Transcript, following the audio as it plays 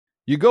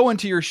You go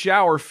into your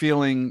shower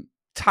feeling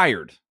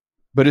tired,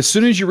 but as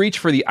soon as you reach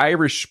for the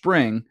Irish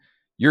Spring,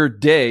 your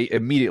day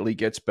immediately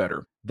gets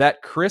better.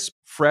 That crisp,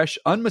 fresh,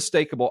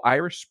 unmistakable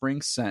Irish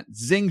Spring scent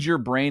zings your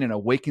brain and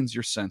awakens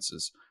your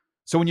senses.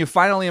 So when you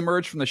finally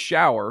emerge from the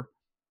shower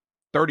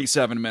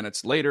 37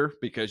 minutes later,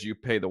 because you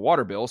pay the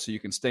water bill so you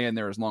can stay in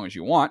there as long as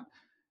you want,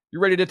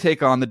 you're ready to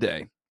take on the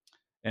day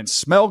and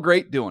smell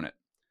great doing it.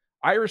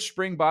 Irish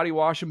Spring Body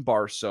Wash and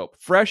Bar Soap.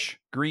 Fresh,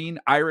 green,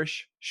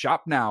 Irish.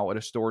 Shop now at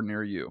a store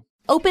near you.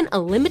 Open a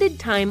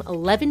limited-time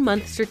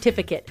 11-month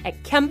certificate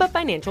at Kemba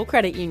Financial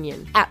Credit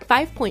Union. At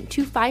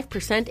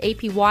 5.25%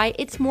 APY,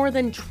 it's more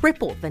than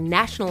triple the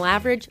national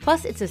average,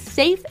 plus it's a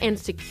safe and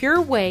secure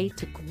way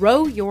to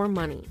grow your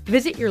money.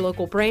 Visit your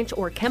local branch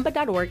or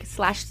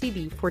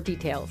kemba.org/CD for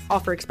details.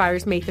 Offer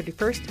expires May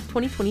 31st,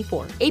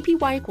 2024.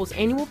 APY equals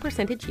annual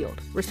percentage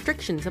yield.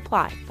 Restrictions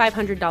apply.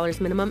 $500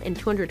 minimum and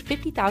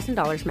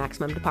 $250,000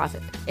 maximum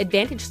deposit.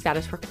 Advantage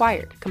status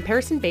required.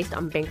 Comparison based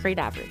on bank rate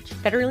average.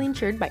 Federally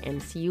insured by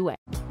NCUA.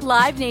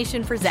 Live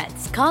Nation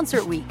presents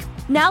Concert Week.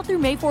 Now through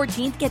May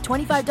 14th, get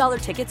 $25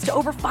 tickets to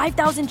over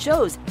 5,000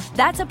 shows.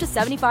 That's up to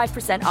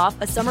 75% off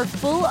a summer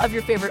full of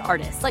your favorite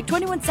artists like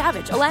 21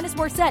 Savage, Alanis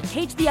Morissette,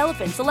 Cage the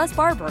Elephant, Celeste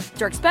Barber,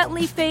 Dierks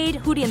Bentley, Fade,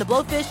 Hootie and the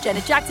Blowfish,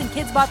 Janet Jackson,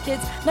 Kids Bop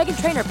Kids, Meghan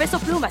Trainor, Peso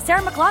Pluma,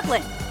 Sarah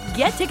McLachlan.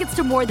 Get tickets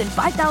to more than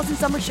 5,000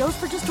 summer shows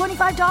for just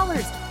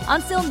 $25.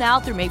 Until now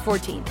through May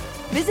 14th.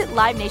 Visit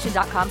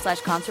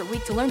LiveNation.com/Concert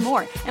Week to learn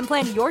more and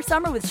plan your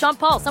summer with Sean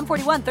Paul, Sum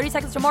 41, 30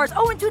 Seconds to Mars,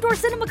 and Two Door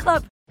Cinema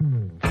Club.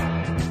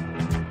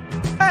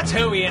 That's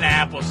hooey and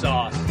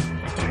applesauce.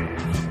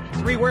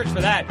 3 words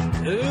for that.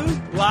 Ooh,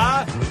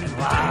 la, and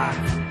la.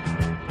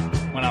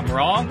 When I'm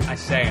wrong, I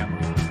say I'm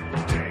wrong.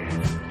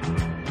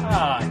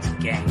 Oh, it's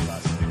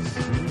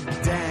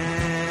gangbusters.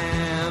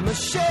 Damn a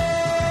shaking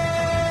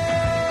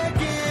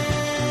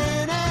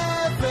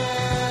NFL,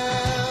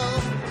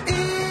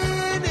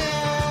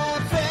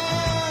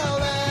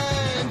 NFL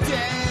and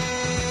Dave.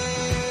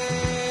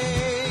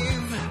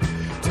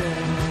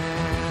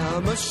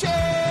 Damn a shake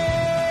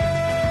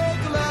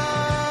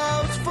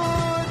loves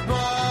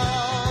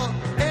football,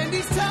 and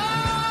he's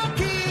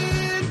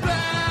talking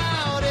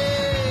about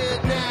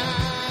it now.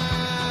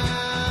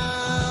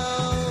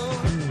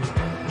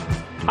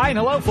 Hi and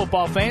hello,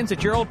 football fans.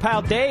 It's your old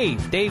pal Dave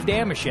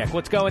Damashek.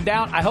 What's going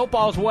down? I hope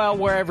all's well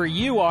wherever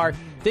you are.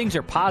 Things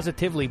are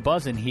positively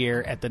buzzing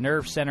here at the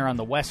Nerve Center on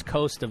the west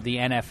coast of the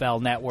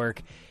NFL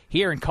Network,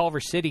 here in Culver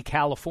City,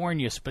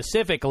 California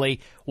specifically.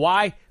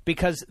 Why?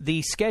 Because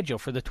the schedule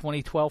for the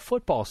 2012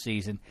 football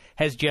season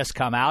has just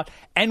come out,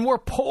 and we're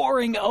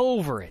pouring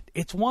over it.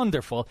 It's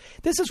wonderful.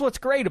 This is what's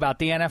great about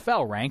the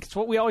NFL, Rank. It's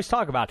what we always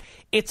talk about.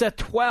 It's a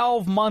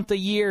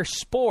 12-month-a-year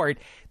sport.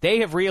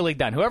 They have really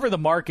done. Whoever the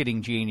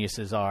marketing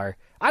geniuses are,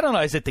 I don't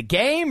know, is it the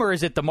game or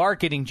is it the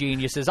marketing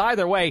geniuses?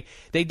 Either way,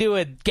 they do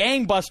a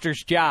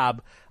gangbusters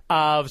job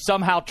of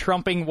somehow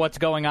trumping what's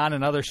going on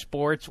in other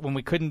sports when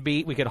we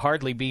could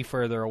hardly be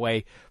further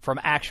away from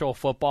actual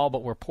football,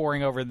 but we're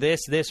pouring over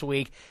this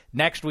week.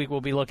 Next week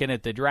we'll be looking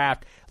at the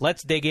draft.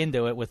 Let's dig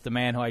into it with the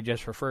man who I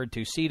just referred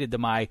to, seated to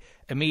my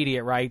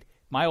immediate right,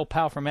 my old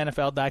pal from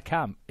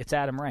NFL.com. It's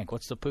Adam Rank.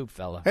 What's the poop,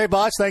 fella? Hey,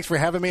 boss. Thanks for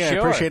having me. I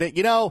appreciate it.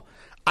 You know,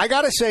 I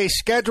got to say,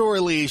 schedule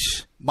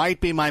release might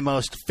be my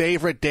most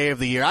favorite day of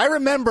the year. I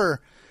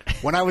remember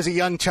when I was a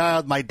young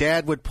child, my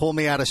dad would pull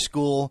me out of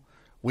school.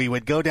 We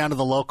would go down to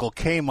the local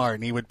Kmart,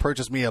 and he would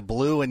purchase me a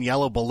blue and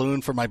yellow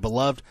balloon for my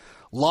beloved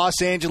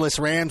Los Angeles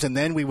Rams, and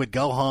then we would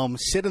go home,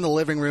 sit in the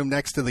living room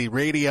next to the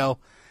radio,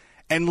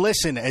 and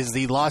listen as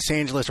the Los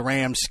Angeles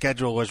Rams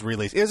schedule was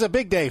released. It was a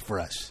big day for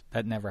us.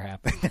 That never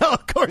happened. No,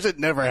 of course it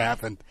never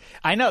happened.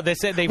 I know. They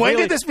said When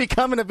did this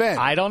become an event?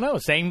 I don't know.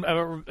 Same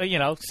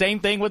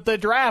thing with the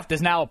draft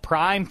is now a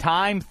prime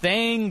time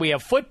thing. We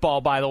have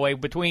football, by the way,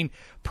 between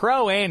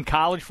pro and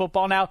college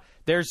football now.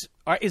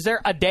 Is there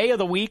a day of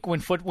the week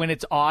when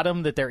it's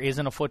autumn that there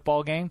isn't a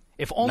football game?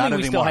 If only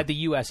we still had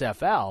the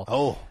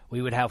USFL,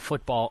 we would have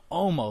football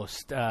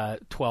almost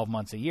 12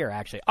 months a year,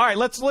 actually. All right,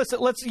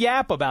 let's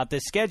yap about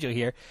this schedule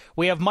here.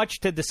 We have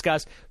much to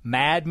discuss.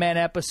 Mad Men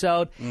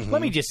episode. Mm-hmm.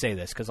 Let me just say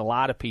this, because a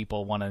lot of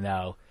people want to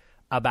know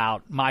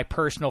about my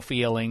personal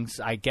feelings.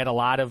 I get a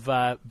lot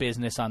of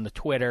business on the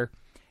Twitter,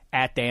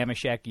 at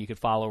Damashek. You could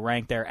follow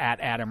Rank there,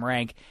 at Adam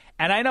Rank.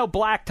 And I know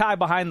Black Tie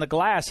Behind the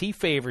Glass, he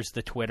favors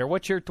the Twitter.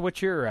 What's your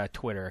Twitter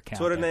account?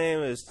 Twitter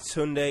name is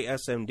Tunde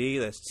SMD.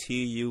 That's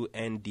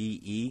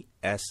TUNDE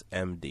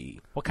SMD.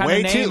 What kind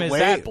of name is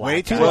that, Black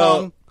Way Tie? too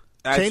long.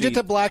 Change it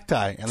to Black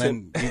Tie, and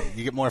then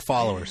you get more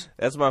followers.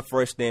 That's my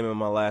first name and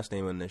my last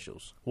name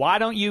initials. Why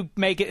don't you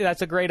make it?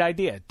 That's a great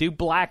idea. Do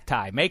Black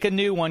Tie. Make a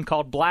new one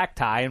called Black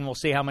Tie, and we'll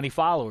see how many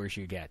followers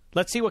you get.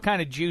 Let's see what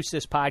kind of juice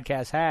this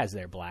podcast has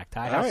there, Black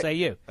Tie. How say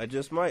you? I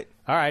just might.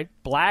 All right.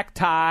 Black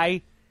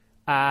Tie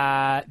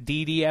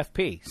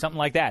DDFP, something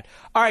like that.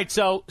 All right,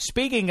 so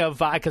speaking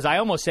of, because I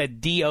almost said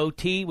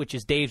DOT, which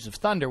is Daves of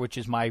Thunder, which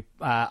is my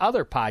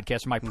other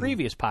podcast, my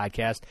previous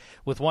podcast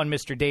with one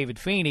Mr. David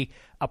Feeney.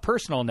 A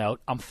personal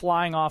note, I'm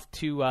flying off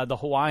to the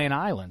Hawaiian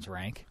Islands,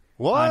 Rank.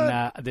 What?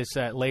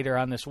 On, later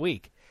on this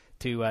week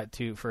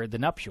for the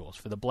nuptials,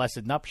 for the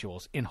blessed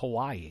nuptials in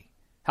Hawaii.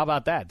 How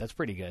about that? That's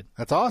pretty good.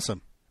 That's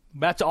awesome.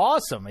 That's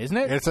awesome, isn't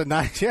it? It's a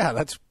nice,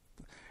 yeah.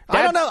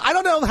 I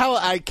don't know how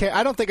I care.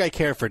 I don't think I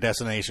care for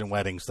destination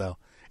weddings, though.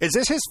 Is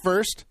this his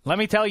first? Let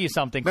me tell you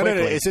something quickly.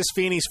 No. Is this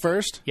Feeney's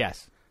first?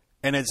 Yes.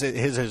 And is it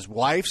his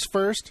wife's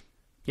first?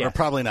 Yes. Or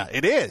probably not.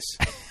 It is.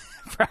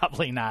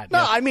 Probably not. No,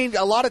 yes. I mean,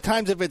 a lot of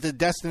times if it's a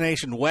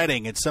destination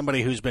wedding, it's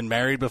somebody who's been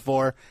married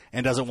before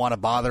and doesn't want to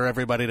bother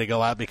everybody to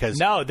go out because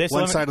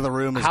one side of the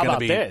room is going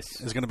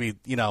to be,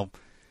 you know.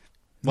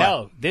 What?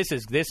 No, this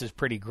is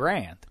pretty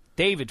grand.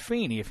 David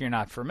Feeney, if you're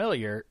not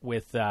familiar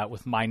with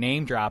my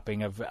name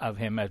dropping of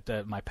him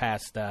at my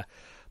past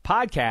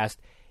podcast,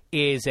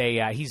 is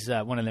he's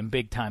one of them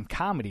big time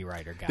comedy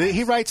writer guys.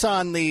 He writes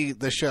on the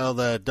show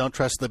the Don't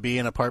Trust the Bee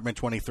in Apartment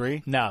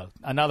 23. No,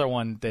 another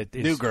one that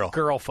is New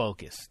Girl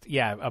focused.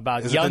 Yeah,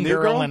 about is young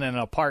girl in an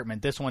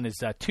apartment. This one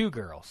is two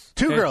girls.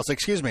 Two girls,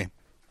 excuse me.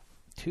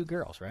 Two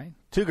girls, right?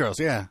 Two girls,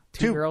 yeah.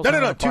 Two girls.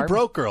 No. Two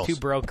broke girls. Two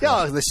broke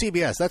girls. Yeah, the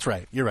CBS. That's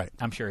right. You're right.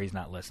 I'm sure he's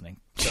not listening,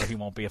 so he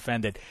won't be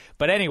offended.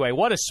 But anyway,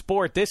 what a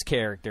sport this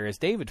character is.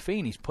 David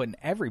Feeney's putting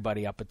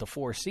everybody up at the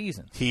Four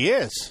Seasons. He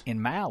is. In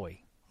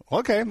Maui.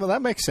 Okay, well,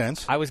 that makes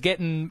sense. I was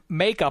getting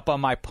makeup on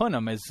my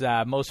punum, as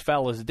most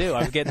fellas do. I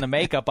was getting the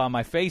makeup on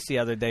my face the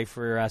other day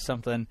for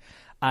something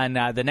on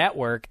the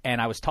network, and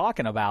I was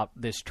talking about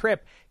this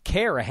trip.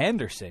 Kara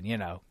Henderson, you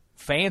know,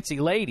 fancy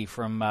lady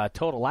from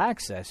Total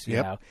Access, you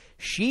know,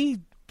 she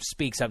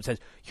speaks up and says,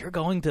 "You're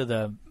going to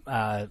the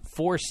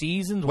Four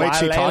Seasons." Wait,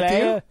 she talked to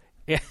you?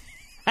 Yeah,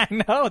 I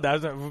know.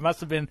 That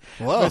must have been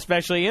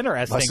especially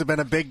interesting. Must have been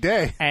a big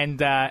day.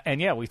 And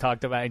yeah, we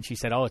talked about it, and she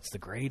said, "Oh, it's the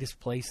greatest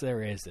place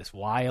there is, this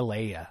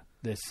Wailea,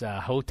 this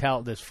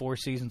hotel, this Four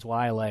Seasons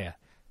Wailea.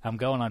 I'm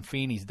going on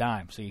Feeney's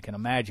dime, so you can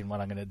imagine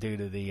what I'm going to do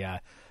to the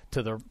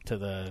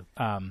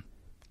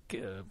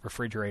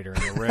refrigerator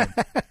in the room."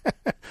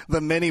 The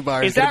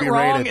minibar is that be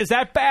wrong? rated. Is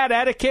that bad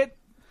etiquette?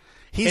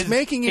 He's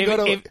making you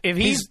go to. If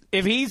he's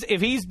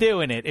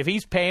doing it, if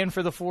he's paying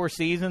for the Four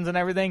Seasons and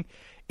everything,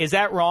 is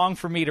that wrong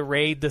for me to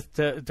raid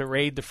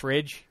the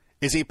fridge?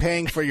 Is he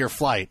paying for your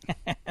flight?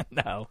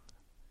 No,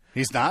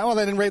 he's not. Well,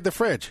 they didn't raid the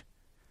fridge.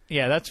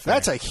 Yeah, that's fair.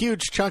 That's a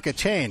huge chunk of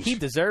change. He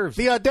deserves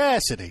the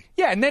audacity.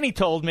 Yeah, and then he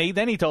told me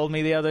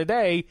the other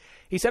day.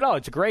 He said, "Oh,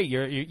 it's great.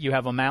 You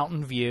have a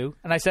mountain view."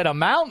 And I said, "A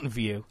mountain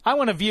view? I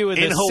want a view of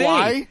the sea. In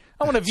Hawaii?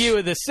 I want a view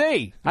of the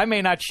sea. I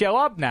may not show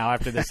up now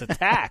after this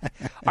attack."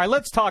 All right,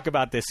 let's talk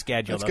about this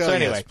schedule. Let's go. So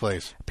anyway, yes,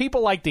 please.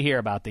 People like to hear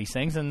about these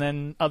things, and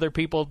then other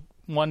people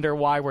wonder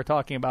why we're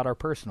talking about our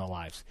personal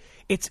lives.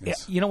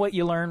 You know what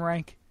you learn,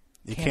 Rank?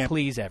 You can't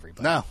please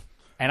everybody. No.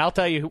 And I'll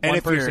tell you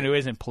one person who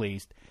isn't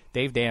pleased,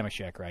 Dave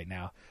Damashek right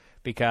now,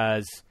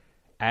 because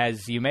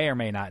as you may or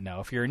may not know,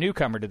 if you're a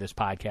newcomer to this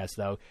podcast,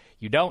 though,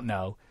 you don't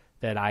know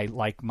that I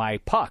like my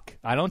puck.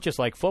 I don't just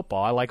like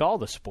football. I like all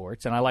the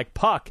sports, and I like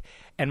puck,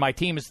 and my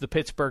team is the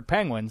Pittsburgh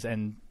Penguins,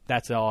 and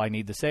that's all I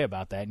need to say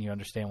about that, and you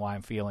understand why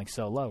I'm feeling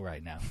so low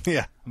right now.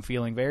 Yeah. I'm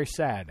feeling very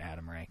sad,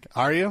 Adam Rank.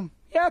 Are you?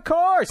 Yeah, of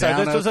course.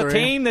 Down This is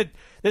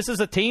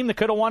a team that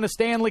could have won a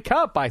Stanley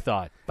Cup, I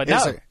thought. But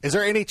is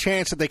there any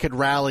chance that they could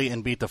rally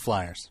and beat the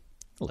Flyers?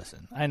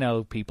 Listen, I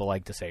know people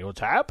like to say, well,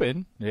 it's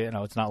happened. You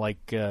know, it's not like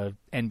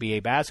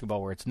NBA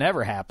basketball where it's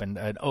never happened,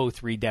 an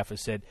 0-3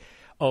 deficit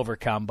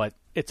overcome, but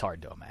it's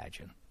hard to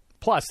imagine.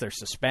 Plus, they're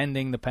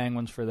suspending the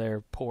Penguins for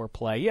their poor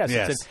play.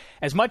 Yes.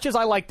 As much as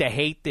I like to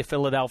hate the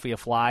Philadelphia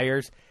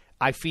Flyers,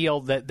 I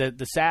feel that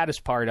the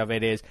saddest part of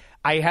it is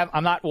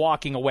I'm not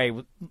walking away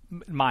with,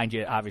 mind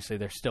you, obviously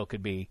there's still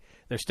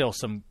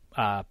some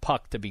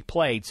puck to be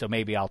played, so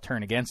maybe I'll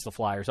turn against the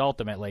Flyers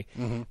ultimately.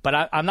 Mm-hmm.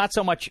 But I'm not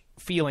so much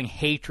feeling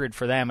hatred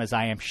for them as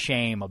I am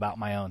shame about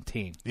my own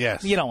team.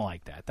 Yes. You don't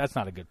like that. That's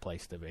not a good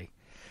place to be.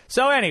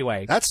 So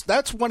anyway.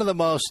 That's one of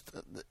the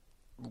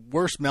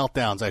worst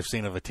meltdowns I've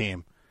seen of a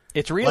team.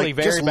 It's really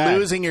very just bad.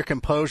 Losing your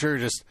composure,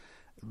 just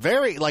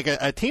very like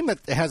a team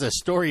that has a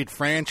storied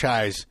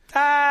franchise.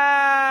 Well,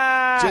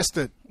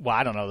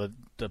 I don't know.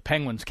 The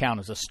Penguins count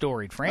as a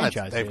storied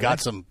franchise. They've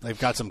got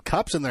some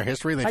cups in their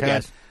history. They've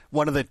had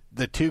one of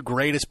the two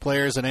greatest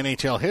players in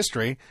NHL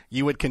history.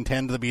 You would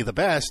contend to be the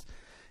best.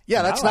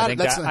 Yeah, that's not.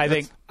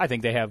 I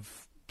think they have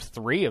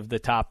 3 of the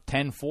top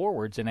 10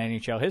 forwards in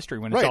NHL history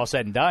when it's all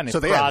said and done. If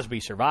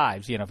Crosby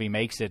survives, if he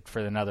makes it for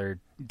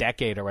another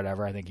decade or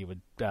whatever, I think he would.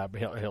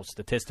 He'll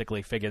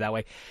statistically figure that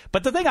way.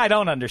 But the thing I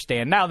don't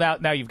understand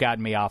now you've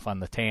gotten me off on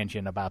the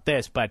tangent about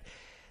this, but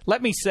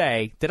let me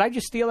say, did I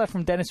just steal that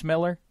from Dennis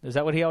Miller? Is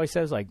that what he always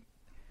says? Like,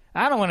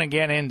 I don't want to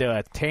get into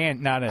I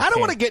don't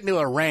want to get into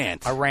a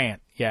rant. A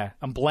rant, yeah.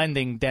 I'm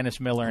blending Dennis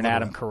Miller and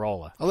Adam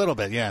Carolla. A little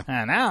bit, yeah.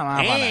 Now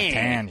I'm on a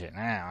tangent.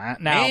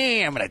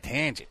 I'm on a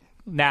tangent.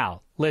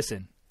 Now,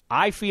 listen,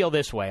 I feel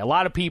this way. A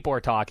lot of people are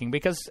talking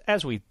because,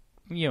 as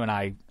you and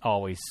I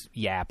always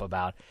yap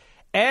about,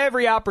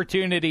 every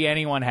opportunity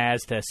anyone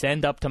has to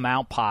ascend up to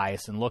Mount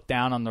Pius and look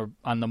down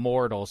on the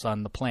mortals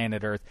on the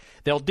planet Earth,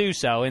 they'll do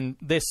so. And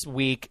this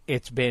week,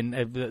 it's been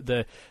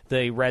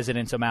the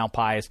residents of Mount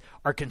Pius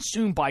are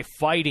consumed by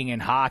fighting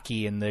and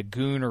hockey and the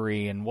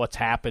goonery and what's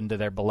happened to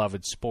their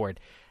beloved sport.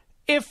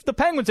 if the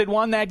Penguins had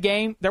won that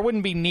game, there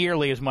wouldn't be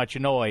nearly as much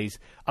noise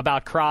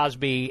about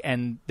Crosby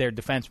and their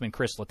defenseman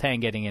Chris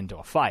Letang getting into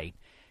a fight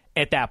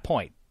at that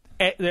point.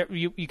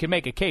 You can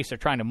make a case they're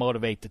trying to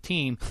motivate the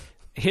team.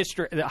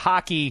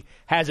 Hockey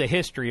has a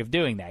history of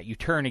doing that. You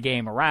turn a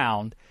game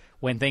around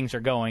when things are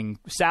going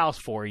south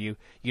for you.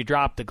 You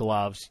drop the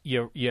gloves.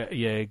 You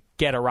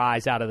get a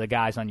rise out of the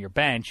guys on your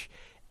bench,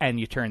 and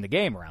you turn the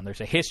game around.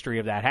 There's a history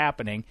of that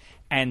happening,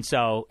 and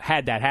so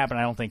had that happen,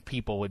 I don't think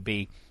people would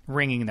be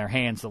wringing their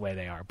hands the way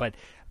they are. But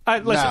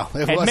listen, no,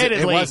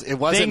 admittedly, it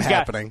wasn't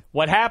happening.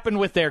 What happened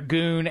with their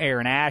goon,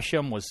 Aaron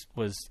Asham,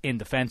 was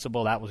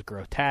indefensible. That was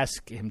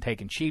grotesque, him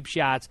taking cheap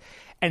shots,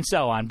 and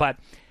so on. But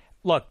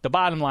look, the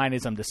bottom line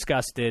is I'm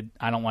disgusted.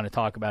 I don't want to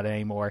talk about it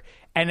anymore.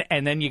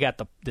 And then you got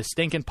the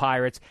stinking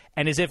Pirates.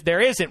 And as if there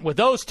isn't, with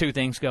those two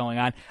things going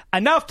on,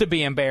 enough to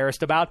be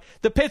embarrassed about,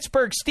 the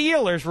Pittsburgh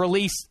Steelers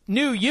released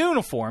new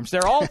uniforms,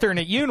 their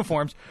alternate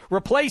uniforms,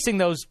 replacing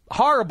those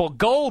horrible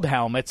gold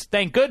helmets.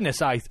 Thank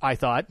goodness, I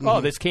thought,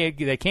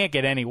 they can't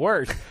get any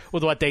worse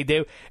with what they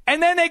do.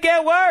 And then they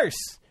get worse.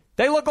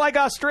 They look like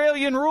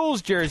Australian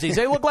rules jerseys.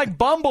 They look like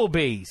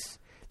bumblebees.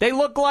 They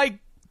look like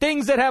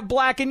things that have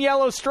black and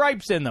yellow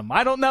stripes in them.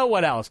 I don't know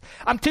what else.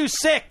 I'm too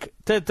sick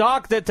to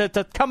talk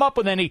to come up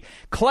with any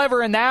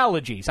clever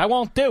analogies. I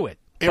won't do it.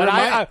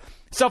 But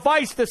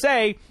suffice to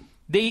say,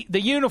 the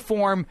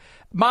uniform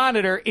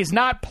monitor is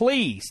not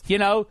pleased.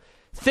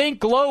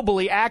 Think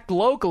globally, act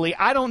locally.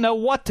 I don't know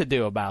what to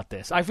do about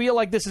this. I feel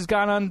like this has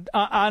gone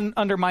on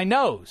under my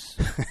nose.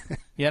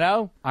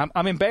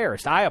 I'm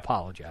embarrassed. I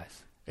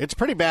apologize. It's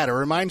pretty bad. It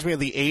reminds me of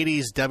the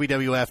 80s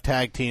WWF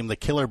tag team, the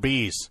Killer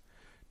Bees.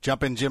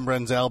 Jumpin' Jim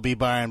Brunzell, B.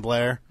 Brian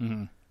Blair.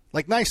 Mm-hmm.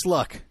 Like, nice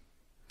look.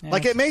 Yeah.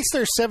 Like, it makes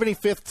their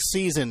 75th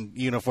season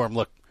uniform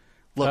look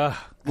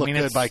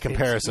good by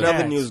comparison.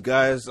 Another news,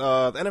 guys. The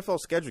NFL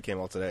schedule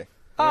came out today.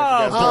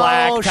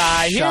 Black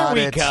tie. Here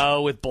we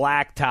go with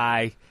black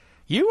tie.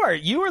 You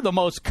are the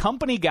most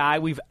company guy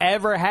we've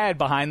ever had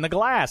behind the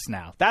glass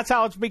now. That's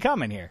how it's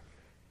becoming here.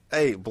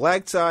 Hey,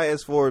 black tie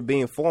is for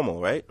being formal,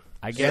 right?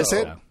 I guess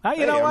so.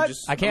 You know what?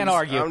 I can't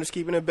argue. I'm just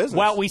keeping it business.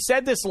 Well, we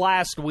said this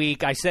last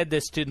week. I said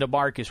this to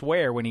DeMarcus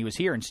Ware when he was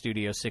here in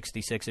Studio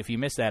 66. If you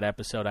missed that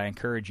episode, I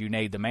encourage you,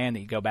 Nate the Man, that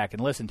you go back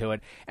and listen to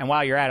it. And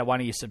while you're at it, why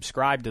don't you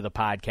subscribe to the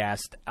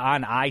podcast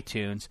on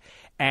iTunes?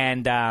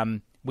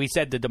 And we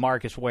said to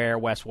DeMarcus Ware,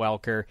 Wes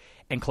Welker,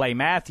 and Clay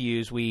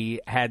Matthews, we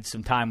had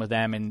some time with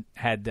them and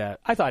had,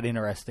 I thought,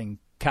 interesting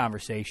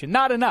conversation.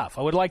 Not enough.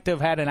 I would like to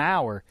have had an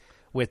hour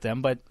with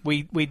them, but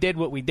we did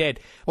what we did.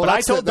 Well,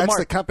 but that's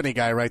the company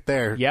guy right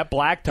there. Yeah,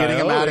 black tie.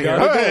 Getting him out of here.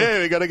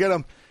 Hey, we got to get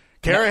him.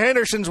 Kara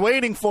Henderson's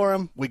waiting for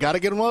him. We got to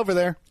get him over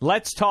there.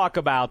 Let's talk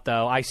about,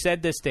 though, I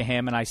said this to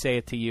him, and I say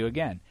it to you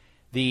again,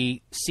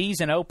 the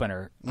season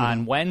opener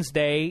on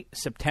Wednesday,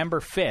 September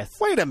 5th.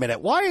 Wait a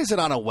minute. Why is it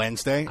on a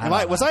Wednesday?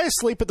 Was I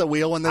asleep at the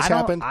wheel when this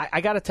happened?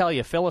 I got to tell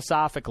you,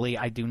 philosophically,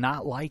 I do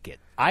not like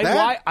it.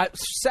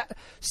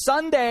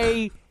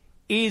 Sunday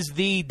is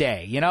the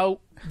day,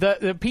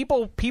 The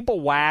people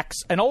wax,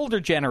 an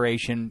older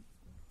generation,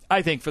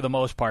 I think for the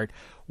most part,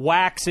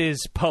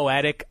 waxes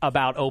poetic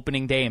about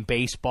opening day in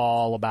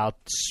baseball, about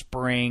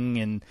spring,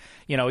 and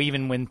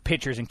even when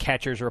pitchers and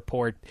catchers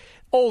report,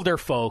 older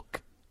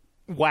folk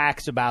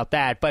wax about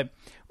that. But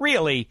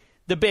really,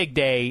 the big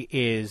day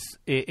is,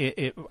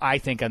 I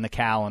think, on the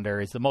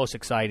calendar is the most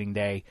exciting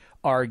day,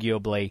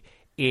 arguably,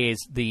 is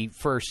the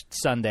first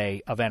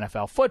Sunday of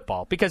NFL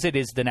football because it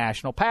is the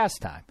national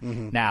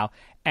pastime now.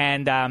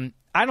 And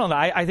I don't know.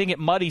 I think it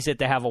muddies it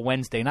to have a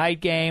Wednesday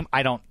night game.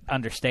 I don't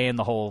understand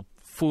the whole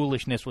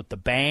foolishness with the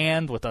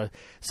band, with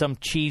some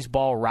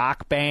cheeseball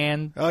rock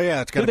band. Oh,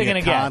 yeah, it's going to be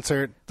a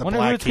concert. I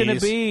wonder who it's going to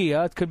be.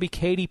 It could be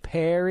Katy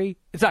Perry.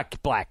 It's not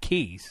Black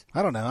Keys.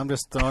 I don't know. I'm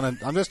just throwing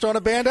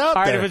a band out there. All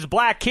right, there. if it's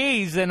Black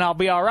Keys, then I'll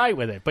be all right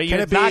with it. But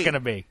it's not going to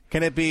be.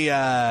 Can it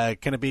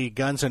be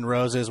Guns N'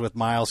 Roses with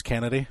Miles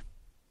Kennedy?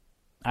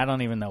 I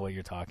don't even know what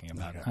you're talking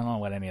about. Okay. I don't know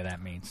what any of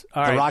that means.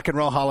 All the right. Rock and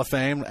Roll Hall of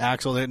Fame,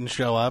 Axl didn't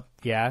show up.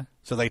 Yeah.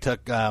 So they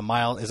took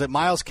Miles. Is it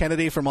Miles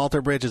Kennedy from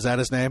Alter Bridge? Is that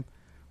his name?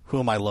 Who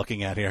am I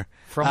looking at here?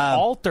 From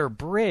Alter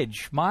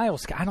Bridge,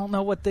 Miles. I don't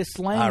know what this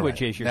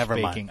language is you're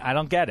speaking. Mind. I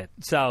don't get it.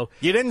 So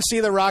you didn't see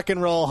the Rock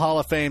and Roll Hall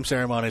of Fame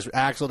ceremonies.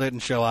 Axl didn't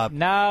show up.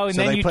 No, and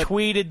then you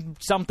tweeted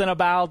something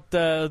about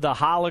the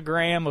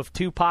hologram of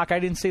Tupac. I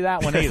didn't see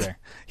that one either.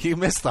 You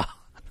missed the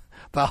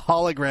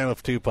hologram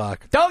of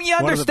Tupac. Don't you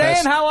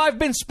understand how I've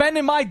been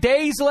spending my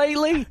days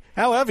lately?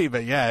 How have you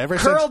been? Yeah,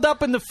 curled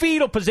up in the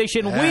fetal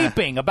position,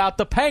 weeping about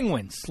the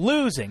Penguins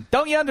losing.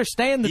 Don't you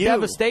understand the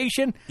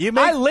devastation?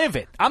 I live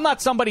it. I'm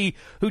not somebody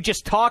who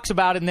just talks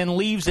about it and then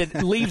leaves it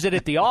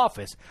at the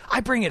office. I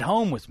bring it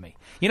home with me.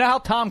 You know how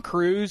Tom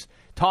Cruise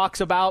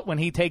talks about when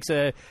he takes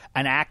an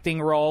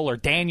acting role, or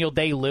Daniel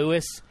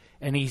Day-Lewis,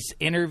 and he's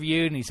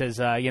interviewed and he says,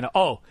 I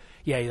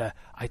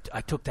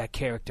took that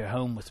character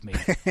home with me,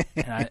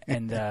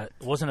 and it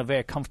wasn't a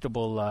very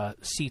comfortable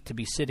seat to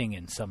be sitting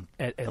in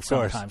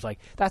sometimes. Like,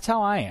 that's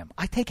how I am.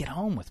 I take it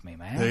home with me,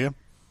 man. Do you?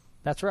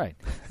 That's right.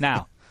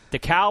 Now, the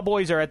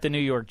Cowboys are at the New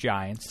York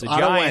Giants. The on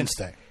Giants,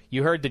 a Wednesday.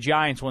 You heard the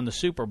Giants won the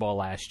Super Bowl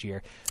last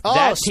year. Oh,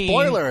 That team,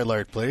 spoiler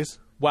alert, please.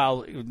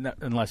 Well,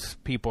 unless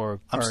people are...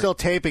 I'm still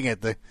taping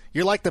it.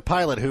 You're like the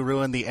pilot who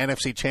ruined the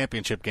NFC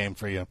Championship game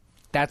for you.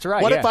 That's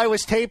right. What if I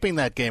was taping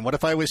that game? What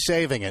if I was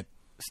saving it?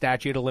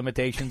 Statute of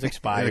limitations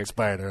expired. It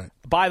expired, right.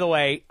 By the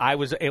way,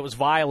 it was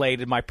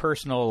violated. My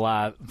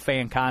personal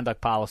fan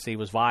conduct policy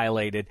was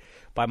violated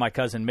by my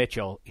cousin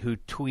Mitchell, who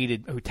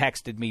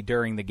texted me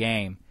during the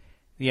game.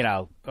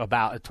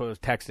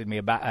 Texted me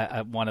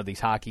about one of these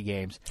hockey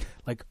games.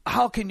 Like,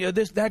 how can you?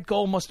 That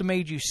goal must have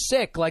made you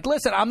sick. Like,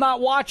 listen, I'm not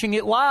watching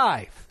it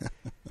live.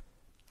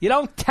 You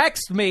don't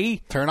text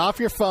me. Turn off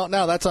your phone.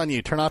 No, that's on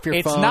you. Turn off your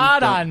phone. It's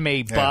not on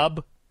me,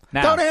 bub.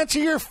 Now, don't answer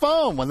your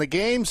phone when the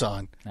game's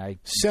on.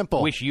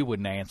 Simple. Wish you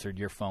wouldn't have answered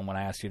your phone when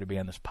I asked you to be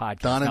on this podcast.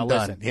 Done and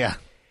done. Yeah.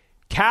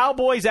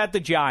 Cowboys at the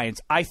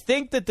Giants. I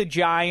think that the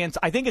Giants,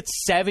 I think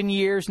it's 7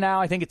 years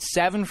now. I think it's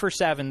 7 for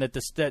 7 that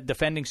the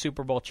defending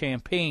Super Bowl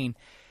champion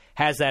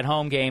has that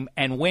home game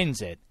and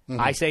wins it.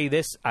 Mm-hmm. I say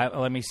this,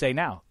 let me say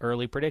now,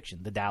 early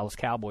prediction. The Dallas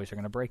Cowboys are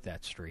going to break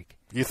that streak.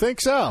 You think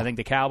so? I think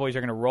the Cowboys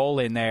are going to roll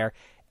in there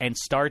and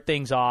start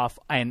things off,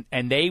 and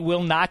they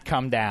will not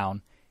come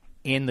down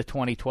in the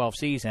 2012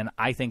 season.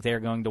 I think they're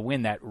going to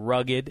win that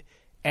rugged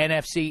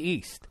NFC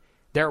East.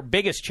 Their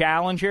biggest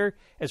challenger,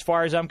 as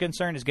far as I'm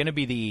concerned, is going to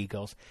be the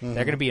Eagles. Mm-hmm.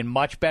 They're going to be in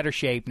much better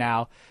shape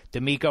now.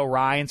 DeMeco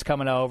Ryans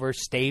coming over,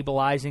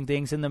 stabilizing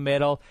things in the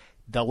middle.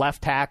 The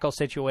left tackle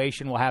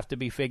situation will have to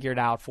be figured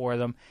out for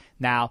them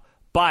now.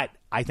 But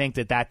I think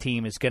that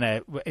team is going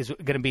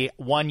to be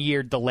 1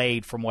 year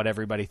delayed from what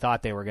everybody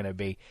thought they were going to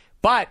be.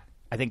 But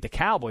I think the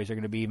Cowboys are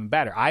going to be even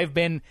better. I've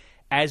been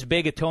as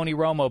big a Tony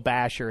Romo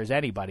basher as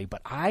anybody,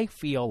 but I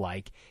feel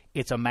like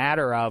it's a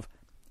matter of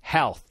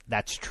health.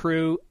 That's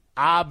true,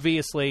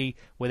 obviously,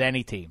 with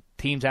any team.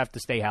 Teams have to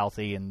stay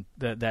healthy, and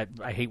that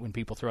I hate when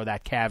people throw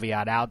that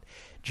caveat out,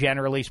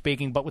 generally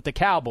speaking. But with the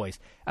Cowboys,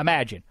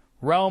 imagine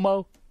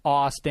Romo,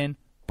 Austin,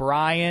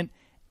 Bryant,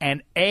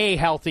 and a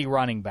healthy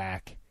running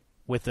back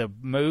with the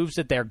moves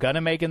that they're going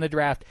to make in the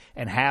draft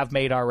and have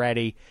made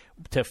already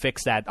to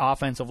fix that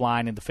offensive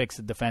line and to fix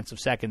the defensive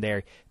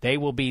secondary. They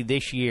will be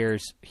this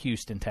year's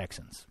Houston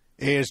Texans.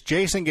 Is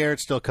Jason Garrett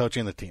still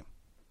coaching the team?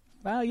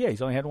 Well, yeah,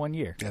 he's only had 1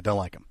 year. Yeah, don't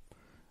like him.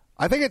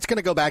 I think it's going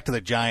to go back to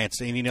the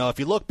Giants. And, if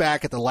you look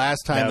back at the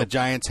last time the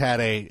Giants had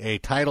a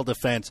title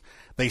defense,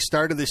 they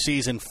started the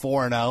season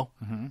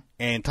 4-0,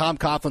 and Tom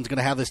Coughlin's going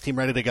to have this team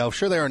ready to go.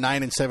 Sure, they were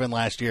 9-7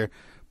 last year,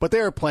 but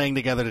they were playing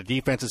together. The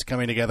defense is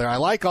coming together. I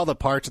like all the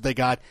parts that they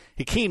got.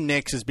 Hakeem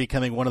Nicks is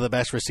becoming one of the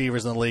best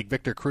receivers in the league.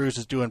 Victor Cruz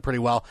is doing pretty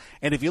well.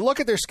 And if you look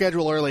at their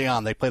schedule early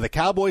on, they play the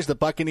Cowboys, the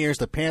Buccaneers,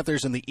 the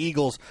Panthers, and the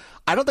Eagles.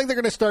 I don't think they're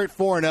going to start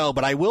 4-0,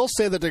 but I will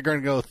say that they're going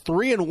to go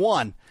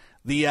 3-1.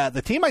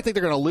 The team I think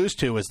they're going to lose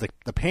to is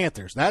the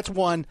Panthers. That's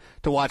one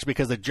to watch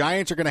because the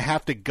Giants are going to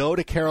have to go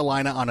to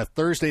Carolina on a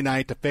Thursday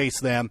night to face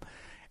them.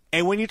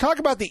 And when you talk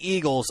about the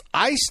Eagles,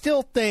 I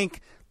still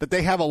think that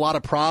they have a lot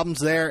of problems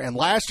there. And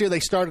last year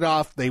they started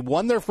off, they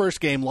won their first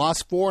game,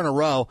 lost 4 in a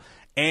row.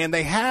 And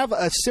they have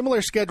a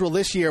similar schedule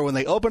this year when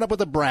they open up with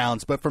the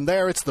Browns. But from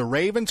there, it's the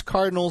Ravens,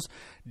 Cardinals,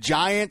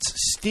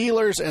 Giants,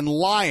 Steelers, and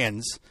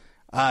Lions.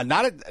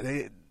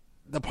 They'll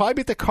probably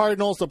beat the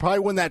Cardinals. They'll probably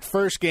win that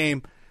first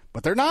game.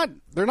 But they're not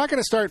going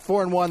to start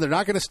 4-1. They're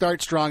not going to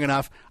start strong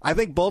enough. I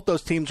think both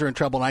those teams are in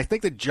trouble. And I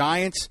think the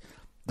Giants,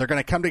 they're going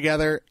to come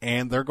together,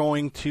 and they're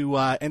going to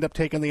end up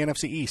taking the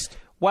NFC East.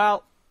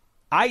 Well,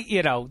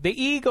 the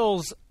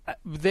Eagles,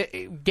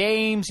 the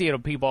games,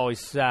 people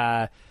always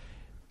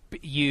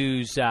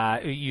use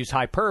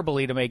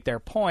hyperbole to make their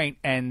point,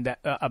 and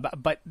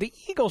but the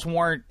Eagles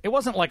weren't. It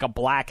wasn't like a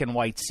black and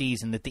white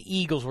season that the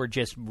Eagles were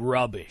just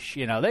rubbish.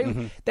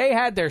 They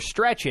had their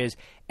stretches,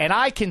 and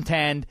I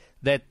contend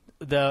that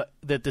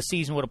the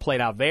season would have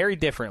played out very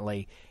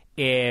differently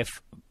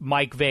if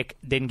Mike Vick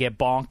didn't get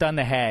bonked on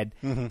the head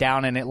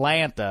down in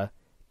Atlanta.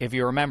 If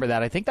you remember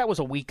that, I think that was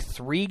a Week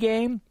 3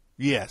 game.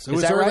 Yes, it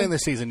was early in the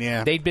season,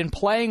 yeah. They'd been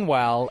playing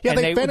well, and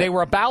they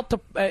were about to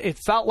it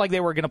felt like they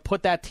were going to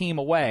put that team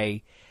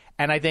away,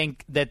 and I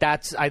think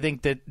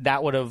that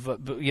would have,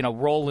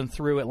 rolling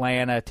through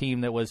Atlanta, a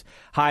team that was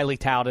highly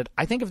touted.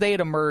 I think if they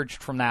had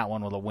emerged from that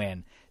one with a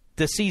win,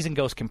 the season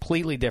goes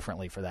completely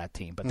differently for that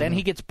team. But then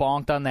he gets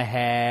bonked on the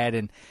head,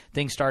 and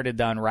things started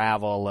to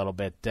unravel a little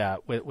bit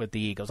with the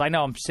Eagles. I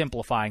know I'm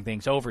simplifying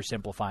things,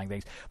 oversimplifying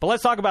things. But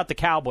let's talk about the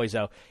Cowboys,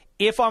 though.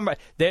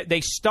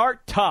 They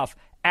start tough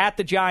at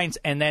the Giants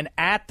and then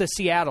at the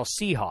Seattle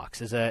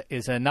Seahawks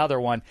is another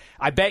one.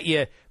 I bet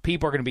you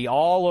people are going to be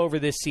all over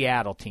this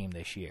Seattle team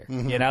this year.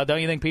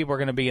 Don't you think people are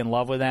going to be in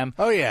love with them?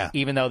 Oh, yeah.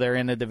 Even though they're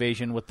in the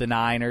division with the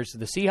Niners.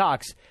 The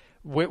Seahawks,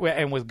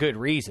 and with good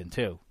reason,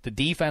 too. The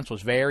defense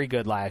was very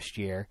good last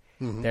year.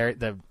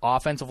 The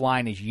offensive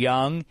line is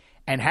young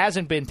and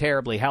hasn't been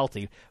terribly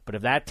healthy. But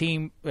if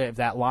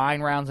that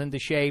line rounds into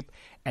shape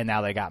and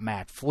now they got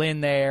Matt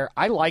Flynn there.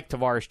 I like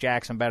Tavares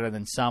Jackson better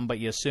than some, but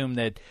you assume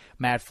that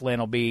Matt Flynn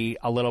will be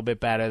a little bit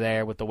better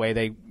there with the way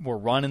they were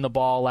running the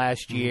ball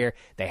last year.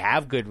 They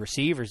have good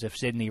receivers if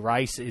Sidney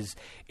Rice is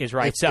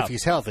right. If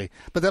he's healthy.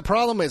 But the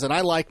problem is, and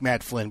I like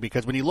Matt Flynn,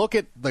 because when you look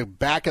at the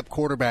backup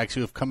quarterbacks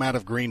who have come out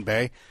of Green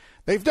Bay,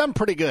 they've done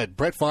pretty good.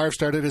 Brett Favre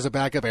started as a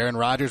backup. Aaron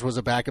Rodgers was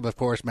a backup, of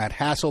course. Matt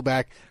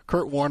Hasselbeck,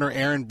 Kurt Warner,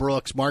 Aaron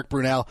Brooks, Mark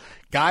Brunell.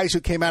 Guys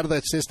who came out of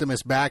that system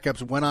as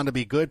backups went on to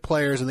be good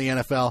players in the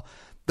NFL.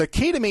 The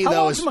key to me, How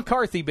though, long is has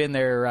McCarthy been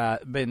there,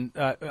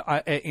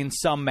 in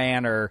some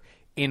manner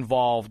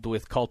involved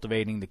with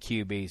cultivating the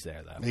QBs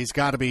there, though? he's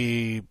got to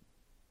be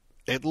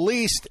at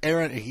least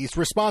Aaron. He's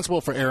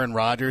responsible for Aaron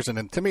Rodgers,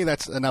 and to me,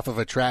 that's enough of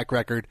a track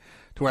record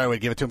to where I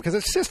would give it to him, because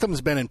the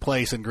system's been in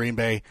place in Green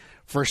Bay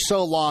for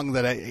so long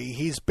that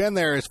he's been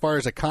there as far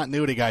as a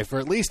continuity guy for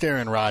at least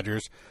Aaron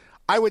Rodgers.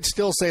 I would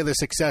still say the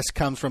success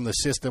comes from the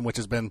system, which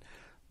has been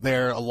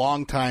there a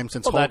long time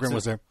since Holmgren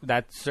was there.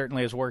 That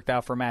certainly has worked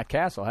out for Matt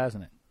Castle,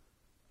 hasn't it?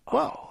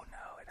 Well,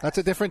 that's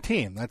a different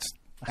team. That's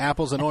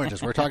apples and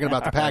oranges. We're talking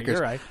about the Packers.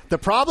 You're right. The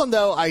problem,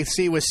 though, I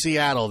see with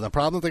Seattle, the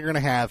problem they're going to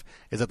have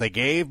is that they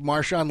gave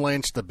Marshawn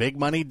Lynch the big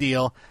money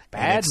deal.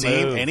 Bad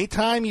move.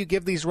 Anytime you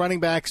give these running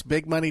backs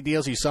big money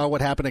deals, you saw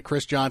what happened to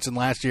Chris Johnson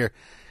last year.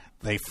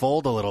 They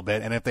fold a little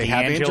bit, and if they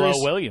have injuries,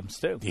 D'Angelo Williams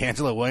too.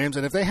 D'Angelo Williams,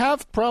 and if they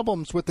have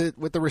problems with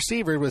the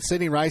receiver, with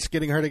Sidney Rice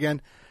getting hurt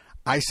again,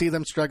 I see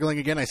them struggling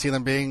again. I see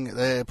them being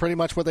pretty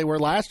much what they were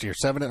last year,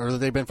 or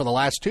they've been for the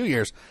last 2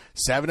 years,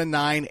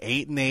 7-9,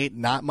 8-8,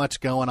 not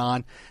much going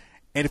on.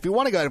 And if you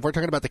want to go, if we're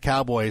talking about the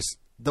Cowboys,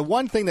 the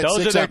one thing that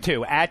those are their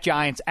two, at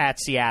Giants, at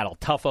Seattle,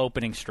 tough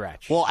opening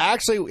stretch. Well,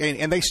 actually,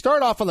 and they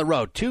start off on the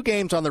road, 2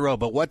 games on the road.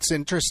 But what's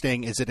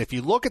interesting is that if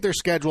you look at their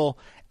schedule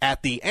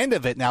at the end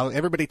of it, now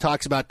everybody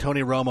talks about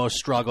Tony Romo's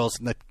struggles,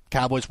 and the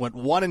Cowboys went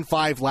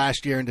 1-5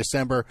 last year in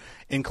December,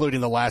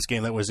 including the last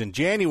game that was in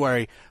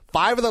January.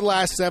 5 of the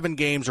last 7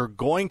 games are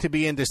going to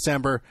be in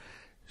December.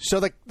 So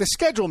the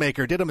schedule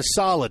maker did him a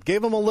solid,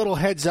 gave him a little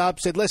heads up,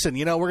 said, listen,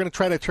 we're going to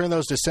try to turn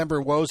those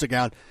December woes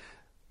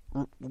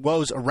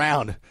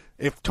around.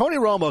 If Tony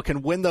Romo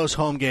can win those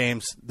home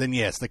games, then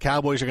yes, the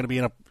Cowboys are going to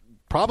be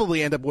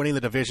probably end up winning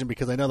the division,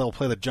 because I know they'll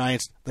play the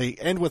Giants. They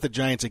end with the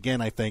Giants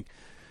again, I think.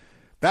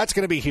 That's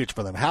going to be huge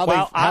for them.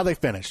 How they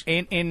finish.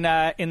 In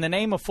the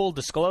name of full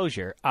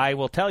disclosure, I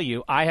will tell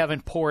you, I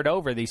haven't pored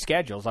over these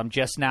schedules. I'm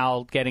just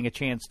now getting a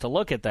chance to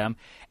look at them,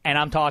 and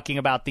I'm talking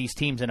about these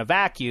teams in a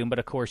vacuum. But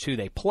of course, who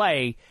they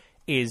play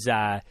is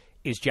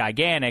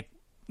gigantic.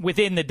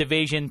 Within the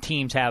division,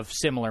 teams have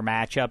similar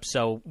matchups,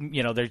 so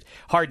there's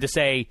hard to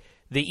say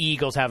the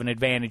Eagles have an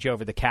advantage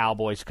over the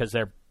Cowboys because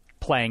they're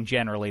playing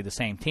generally the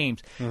same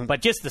teams. Mm-hmm.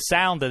 But just the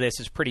sound of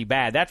this is pretty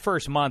bad. That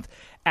first month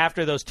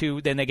after those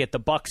 2, then they get the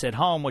Bucs at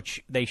home,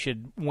 which they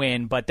should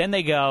win. But then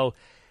they go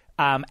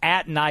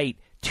at night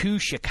to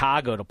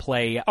Chicago to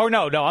play. Oh,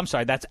 no, I'm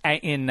sorry. That's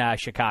in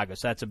Chicago.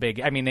 So that's a big –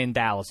 in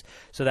Dallas.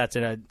 So that's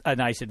a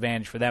nice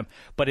advantage for them.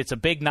 But it's a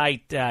big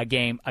night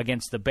game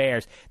against the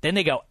Bears. Then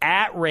they go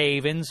at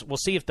Ravens. We'll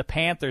see if the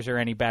Panthers are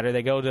any better.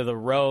 They go to the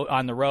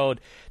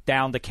road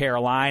down to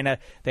Carolina.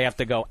 They have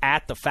to go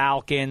at the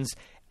Falcons.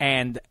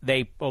 And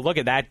look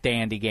at that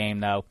dandy game,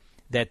 though,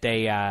 that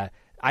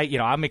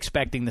I'm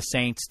expecting the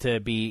Saints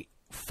to be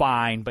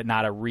fine, but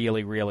not a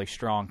really, really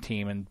strong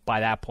team. And by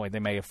that point, they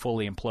may have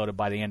fully imploded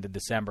by the end of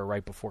December,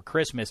 right before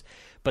Christmas.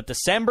 But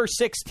December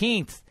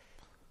 16th,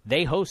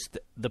 they host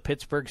the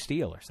Pittsburgh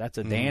Steelers. That's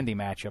a dandy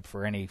matchup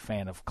for any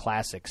fan of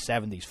classic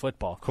 70s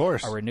football. Of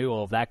course. A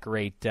renewal of that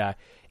great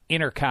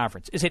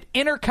interconference. Is it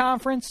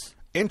interconference?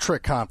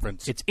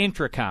 Intraconference. It's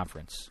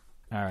intraconference.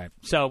 All right.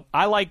 So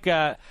I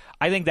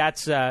think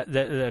that's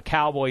the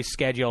Cowboys'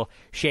 schedule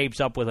shapes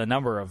up with a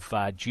number of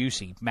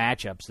juicy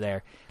matchups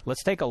there.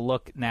 Let's take a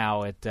look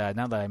now at,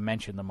 now that I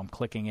mentioned them, I'm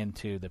clicking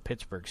into the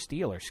Pittsburgh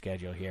Steelers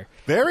schedule here.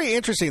 Very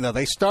interesting, though.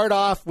 They start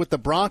off with the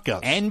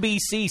Broncos.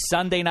 NBC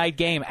Sunday night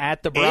game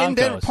at the Broncos. And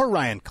then poor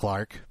Ryan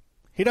Clark.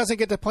 He doesn't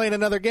get to play in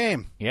another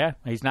game. Yeah,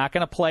 he's not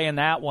going to play in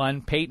that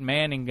one. Peyton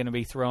Manning going to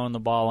be throwing the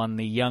ball on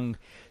the young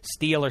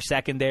Steeler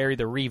secondary,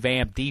 the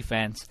revamped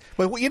defense.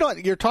 But you know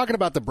what? You're talking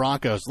about the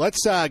Broncos. Let's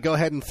go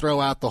ahead and throw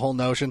out the whole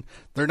notion.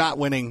 They're not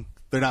winning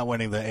the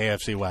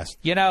AFC West.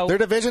 Their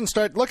division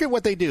look at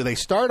what they do. They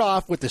start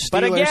off with the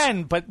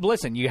Steelers. But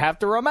listen, you have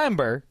to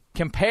remember,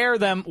 compare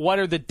them. What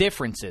are the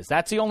differences?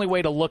 That's the only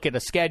way to look at a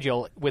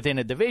schedule within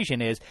a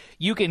division is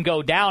you can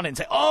go down and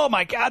say, oh,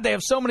 my God, they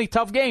have so many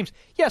tough games.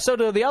 Yeah, so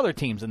do the other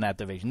teams in that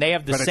division. They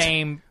have the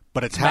same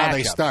But it's how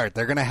they start.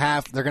 They're going to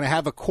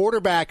have a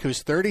quarterback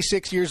who's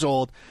 36 years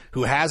old,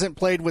 who hasn't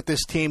played with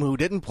this team, who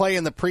didn't play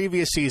in the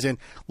previous season,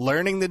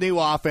 learning the new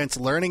offense,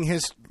 learning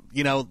his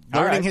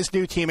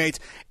new teammates.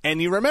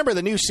 And you remember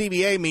the new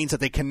CBA means that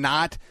they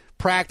cannot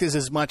practice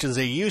as much as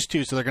they used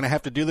to, so they're going to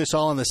have to do this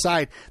all on the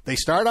side. They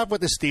start off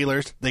with the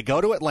Steelers. They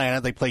go to Atlanta.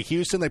 They play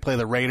Houston. They play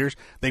the Raiders.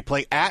 They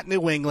play at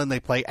New England. They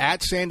play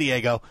at San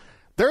Diego.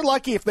 They're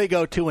lucky if they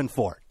go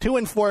 2-4.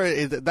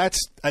 2-4, that's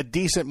a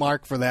decent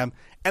mark for them.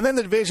 And then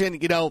the division,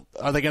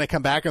 are they going to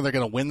come back and they're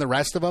going to win the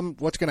rest of them?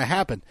 What's going to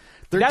happen?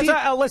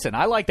 Listen,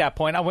 I like that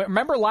point. I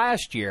remember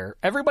last year,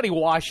 everybody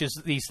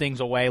washes these things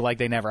away like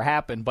they never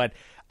happened. But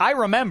I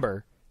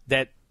remember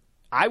that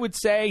I would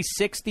say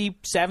 60,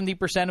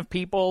 70% of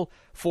people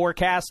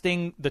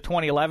forecasting the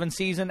 2011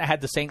 season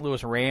had the St.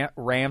 Louis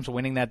Rams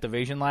winning that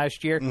division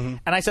last year. Mm-hmm.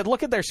 And I said,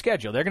 look at their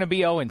schedule. They're going to be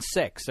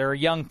 0-6. They're a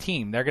young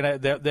team.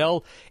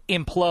 They'll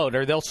implode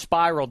or they'll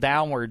spiral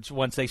downwards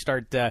once they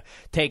start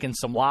taking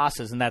some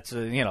losses. And that's,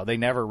 they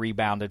never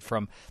rebounded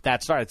from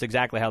that start. That's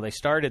exactly how they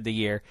started the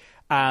year.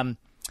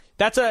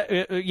 That's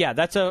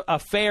a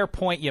fair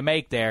point you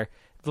make there.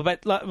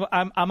 But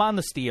I'm on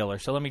the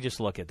Steelers, so let me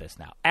just look at this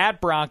now. At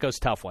Broncos,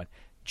 tough one.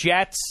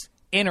 Jets,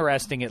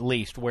 interesting at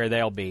least where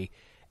they'll be.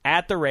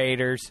 At the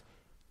Raiders,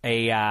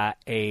 a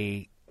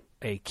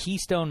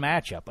keystone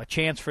matchup, a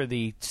chance for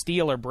the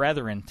Steeler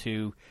brethren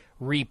to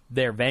reap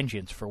their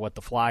vengeance for what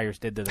the Flyers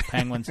did to the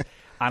Penguins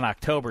on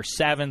October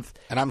 7th.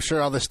 And I'm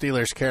sure all the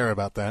Steelers care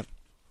about that.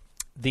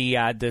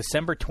 The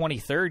December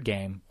 23rd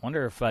game,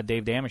 wonder if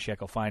Dave Dameshek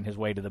will find his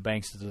way to the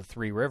banks of the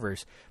Three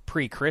Rivers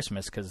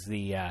pre-Christmas because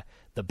the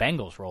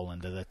Bengals roll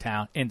into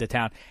town.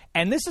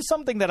 And this is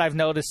something that I've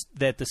noticed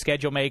that the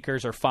schedule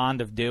makers are fond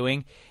of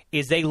doing,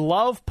 is they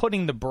love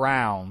putting the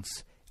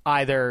Browns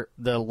either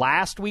the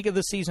last week of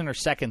the season or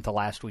second to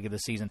last week of the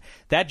season.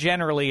 That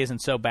generally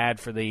isn't so bad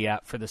for the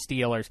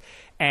Steelers.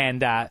 And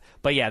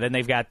but yeah, then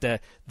they've got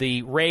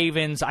the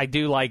Ravens. I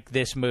do like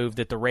this move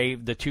that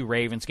the two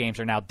Ravens games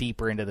are now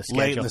deeper into the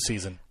schedule. Late in the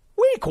season.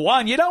 Week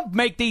 1. You don't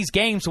make these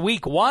games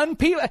week 1.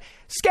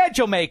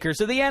 Schedule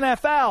makers of the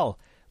NFL.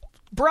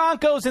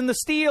 Broncos and the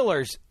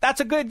Steelers.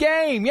 That's a good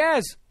game,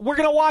 yes. We're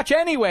going to watch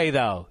anyway,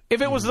 though.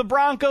 If it was the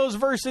Broncos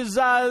versus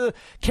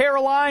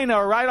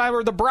Carolina, right,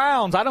 or the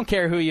Browns, I don't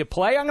care who you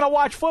play. I'm going to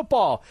watch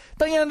football.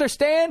 Don't you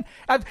understand?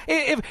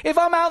 If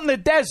I'm out in the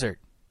desert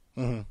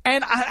and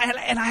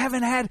I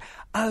haven't had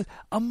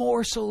a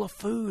morsel of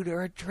food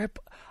or a drip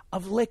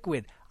of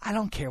liquid, I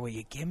don't care what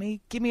you give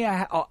me. Give me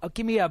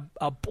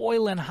a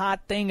boiling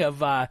hot thing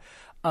of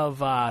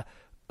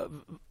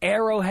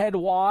Arrowhead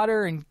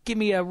water and give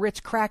me a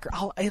Ritz cracker.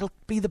 It'll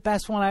be the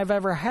best one I've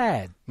ever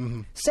had.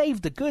 Mm-hmm.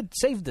 Save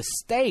the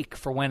steak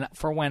for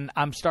when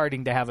I'm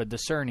starting to have a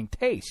discerning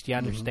taste. You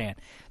understand?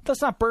 Mm-hmm.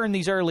 Let's not burn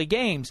these early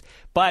games.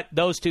 But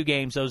those two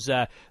games,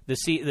 the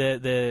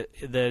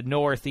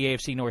North, the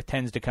AFC North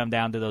tends to come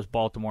down to those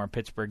Baltimore and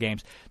Pittsburgh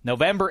games.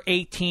 November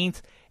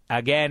 18th.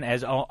 Again,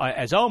 as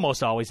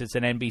almost always, it's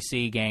an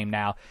NBC game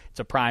now. It's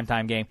a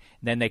primetime game.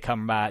 Then they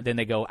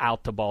go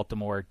out to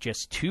Baltimore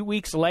just 2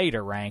 weeks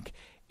later, Rank,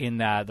 in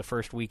the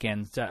first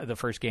weekends, the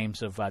first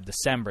games of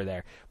December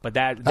there. But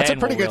that's a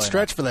pretty good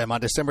stretch for them. On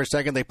December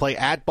 2nd, they play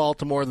at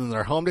Baltimore, then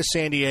they're home to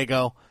San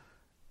Diego,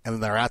 and then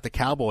they're at the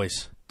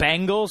Cowboys.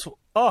 Bengals.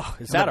 Oh,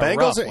 is that a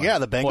rough one? Yeah,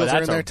 the Bengals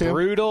are in there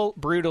too.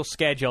 Brutal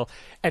schedule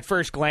at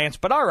first glance.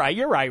 But all right,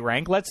 you're right,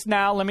 Rank. Let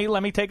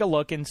me take a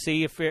look and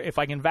see if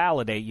I can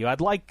validate you.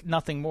 I'd like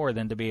nothing more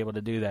than to be able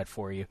to do that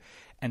for you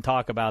and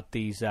talk about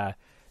these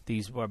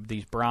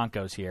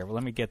Broncos here. Well,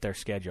 let me get their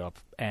schedule up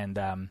and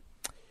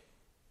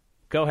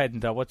go ahead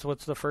and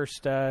what's the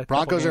first?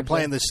 Broncos are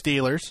playing the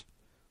Steelers.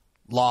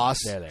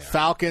 Loss. There they are.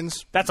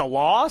 Falcons. That's a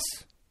loss.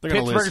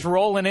 Pittsburgh's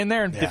rolling in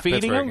there and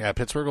defeating them? Yeah,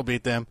 Pittsburgh will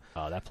beat them.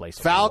 Oh, that place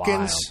is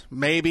Falcons, wild.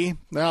 maybe.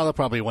 No, they'll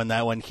probably win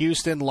that one.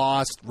 Houston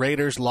lost.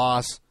 Raiders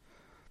lost.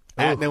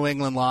 At New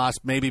England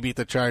lost. Maybe beat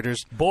the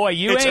Chargers. Boy,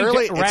 you ain't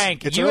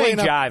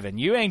jiving.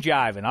 You ain't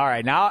jiving. All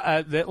right,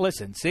 now,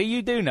 listen. See,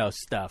 you do know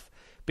stuff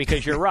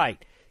because you're right.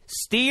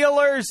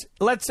 Steelers,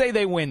 let's say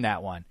they win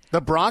that one.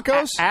 The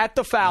Broncos? At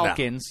the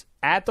Falcons.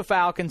 No. At the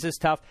Falcons is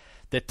tough.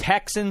 The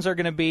Texans are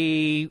going to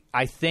be,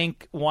 I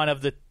think, one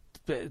of the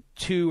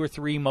 2 or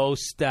 3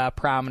 most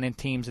prominent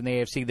teams in the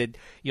AFC that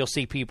you'll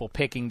see people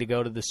picking to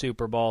go to the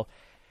Super Bowl.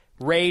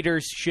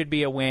 Raiders should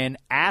be a win.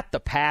 At the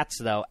Pats,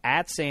 though,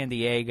 at San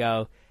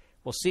Diego.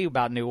 We'll see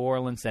about New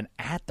Orleans. Then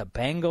at the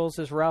Bengals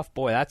is rough.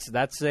 Boy,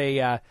 that's a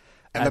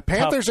and the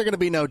Panthers are going to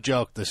be no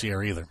joke this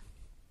year either.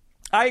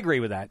 I agree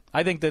with that.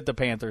 I think that the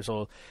Panthers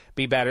will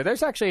be better.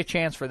 There's actually a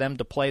chance for them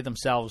to play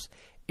themselves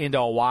into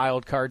a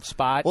wild card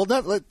spot. Well,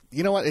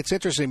 you know what? It's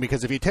interesting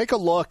because if you take a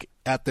look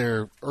at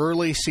their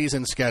early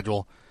season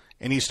schedule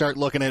and you start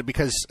looking at it,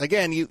 because,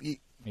 again,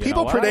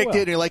 people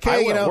predicted, and you're like,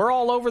 hey, we're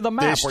all over the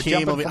map. We're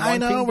jumping from one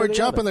team to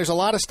the other. There's a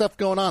lot of stuff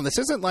going on. This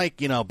isn't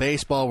like,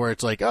 baseball where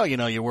it's like,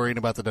 you're worried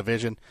about the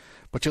division.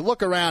 But you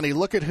look around, you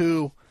look at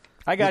who.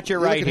 I got you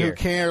right here. Who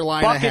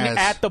Carolina has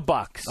at the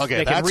Bucks. Okay,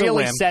 they that's can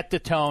really a win. set the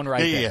tone right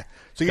there. Yeah.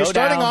 So you're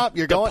starting up.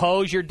 You're going.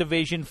 Depose your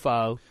division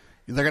foe.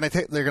 They're going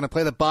to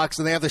play the Bucks,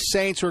 and they have the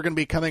Saints who are going to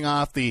be coming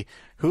off the.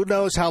 Who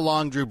knows how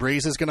long Drew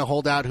Brees is going to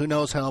hold out? Who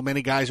knows how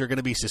many guys are going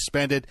to be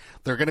suspended?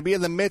 They're going to be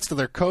in the midst of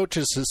their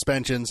coaches'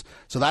 suspensions,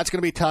 so that's going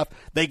to be tough.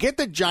 They get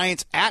the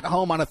Giants at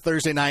home on a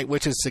Thursday night,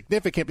 which is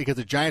significant because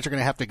the Giants are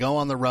going to have to go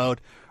on the road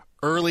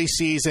early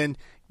season.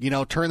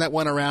 Turn that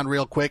one around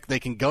real quick. They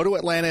can go to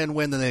Atlanta and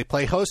win. Then they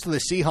play host to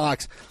the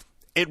Seahawks.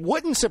 It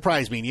wouldn't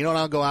surprise me. And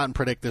I'll go out and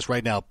predict this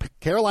right now.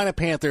 Carolina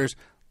Panthers,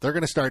 they're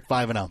going to start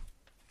 5-0.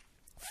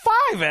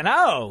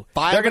 5-0.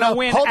 They're going to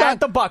win at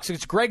the Bucs.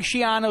 It's Greg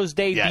Schiano's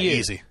debut. Yeah,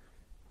 easy.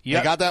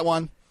 Yep. They got that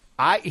one.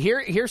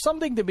 Here's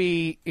something to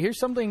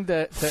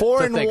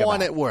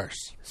 4-1 at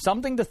worst.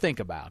 Something to think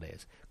about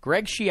is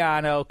Greg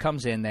Schiano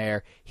comes in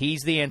there.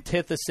 He's the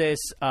antithesis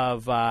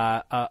of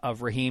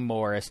Raheem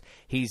Morris.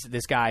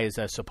 This guy is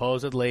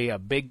supposedly a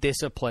big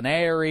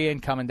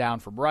disciplinarian coming down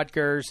from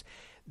Rutgers.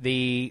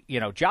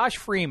 Josh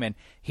Freeman.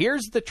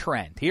 Here's the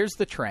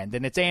trend,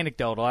 and it's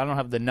anecdotal. I don't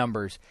have the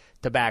numbers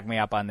to back me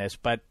up on this,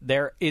 but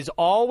there is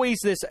always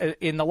this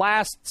in the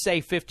last,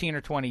 say, 15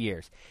 or 20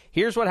 years.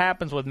 Here's what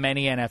happens with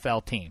many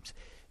NFL teams.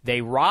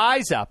 They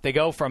rise up. They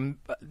go from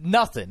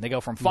nothing. They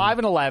go from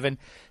 5-11.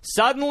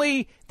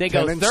 Suddenly, they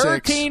go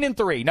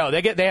 13-3. No,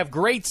 they have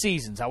great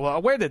seasons.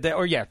 Where did they?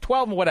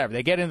 12 and whatever.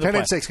 They get into the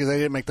 10-6 because they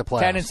didn't make the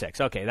playoffs.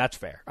 10-6. Okay, that's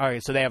fair. All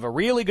right, so they have a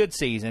really good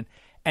season,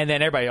 and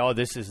then everybody,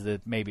 this is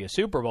maybe a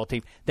Super Bowl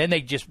team. Then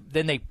they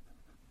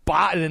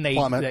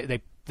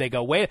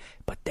go way.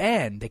 But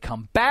then they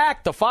come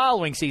back the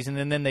following season,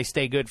 and then they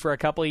stay good for a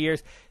couple of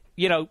years.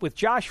 With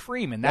Josh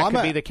Freeman, that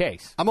could be the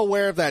case. I'm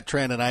aware of that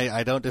trend, and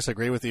I don't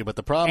disagree with you, but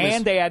the problem is...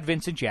 And they add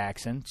Vincent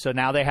Jackson, so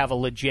now they have a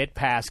legit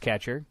pass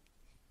catcher.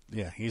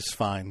 Yeah, he's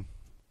fine.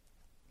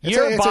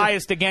 You're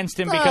biased against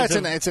him because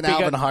it's an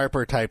Alvin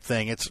Harper type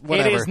thing. It's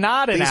whatever. It is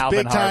not an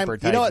Alvin Harper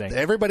type thing. You know what?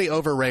 Everybody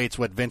overrates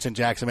what Vincent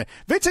Jackson made.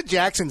 Vincent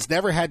Jackson's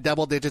never had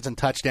double digits in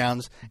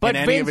touchdowns in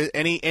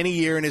any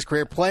year in his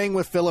career. Playing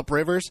with Phillip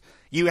Rivers,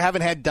 you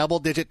haven't had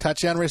double-digit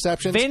touchdown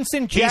receptions.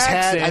 Vincent Jackson. He's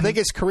had, I think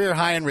his career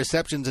high in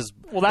receptions is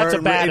that's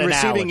a bad in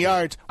receiving analogy.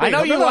 yards. I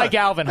know you like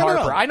Alvin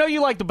Harper. I know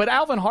you like but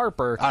Alvin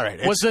Harper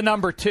was the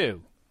number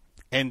 2.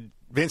 And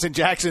Vincent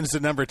Jackson's the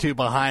number 2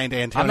 behind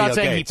Antonio I'm not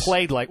saying Gates.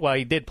 he played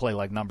he did play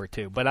like number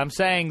 2, but I'm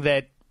saying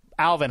that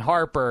Alvin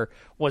Harper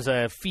was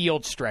a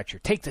field stretcher.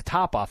 Take the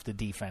top off the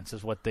defense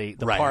is what the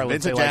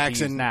parlance they like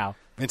to use now.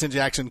 Vincent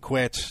Jackson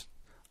quit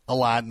a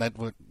lot, and that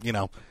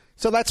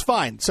so that's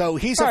fine. So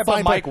he's a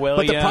fine Mike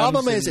Williams. But the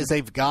problem is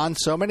they've gone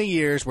so many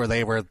years where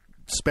they were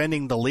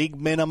spending the league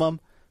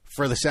minimum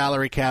for the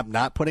salary cap,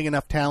 not putting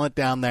enough talent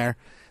down there.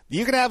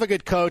 You can have a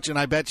good coach, and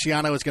I bet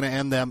Schiano is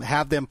going to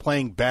have them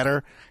playing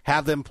better,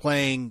 have them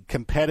playing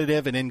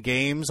competitive and in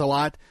games a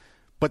lot,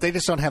 but they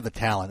just don't have the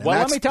talent. Well,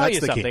 let me tell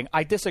you something.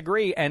 I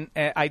disagree, and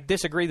I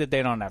disagree that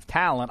they don't have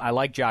talent. I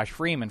like Josh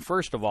Freeman,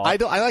 first of all. I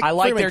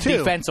like their too.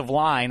 defensive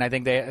line. I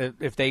think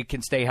if they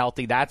can stay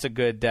healthy, that's a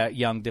good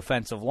young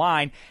defensive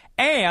line.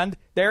 And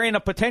they're in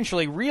a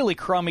potentially really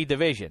crummy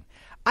division.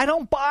 I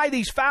don't buy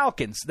these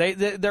Falcons.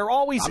 They're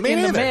always in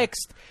the mix.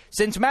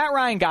 Since Matt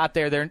Ryan got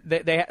there,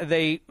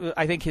 they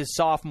I think his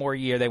sophomore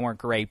year they weren't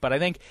great, but I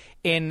think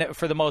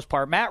for the most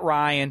part Matt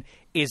Ryan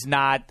is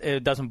not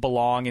doesn't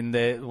belong in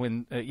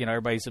when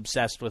everybody's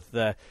obsessed with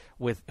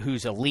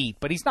who's elite,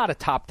 but he's not a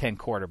top 10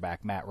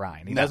 quarterback. Matt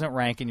Ryan, he doesn't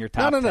rank in your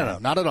top 10. No,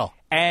 not at all.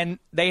 And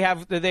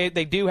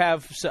they do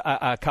have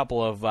a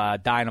couple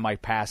of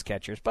dynamite pass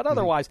catchers, but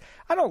otherwise,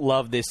 I don't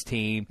love this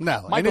team.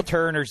 No, Michael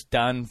Turner's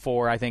done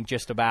for, I think,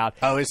 just about.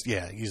 Oh, his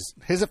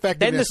effectiveness.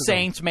 Then the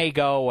Saints may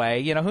go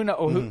away. Who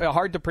knows?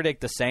 Hard to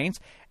predict the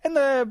Saints, and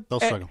they'll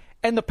struggle.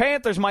 And the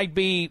Panthers might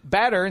be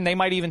better, and they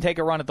might even take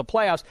a run at the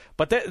playoffs.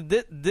 But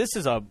this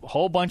is a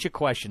whole bunch of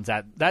questions.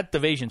 That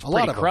division's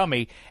pretty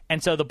crummy,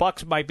 and so the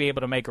Bucs might be able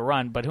to make a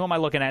run. But who am I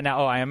looking at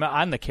now? Oh,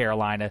 I'm the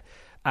Carolina.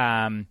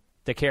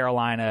 The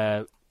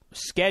Carolina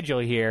schedule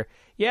here.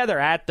 Yeah, they're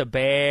at the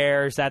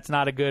Bears. That's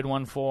not a good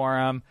one for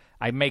them.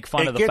 I make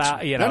fun of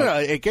the No,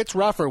 it gets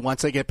rougher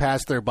once they get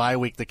past their bye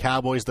week. The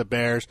Cowboys, the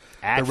Bears,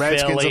 the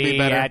Redskins Philly, will be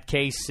better. at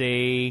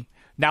KC.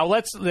 Now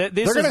they're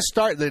going to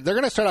start. They're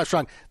going to start out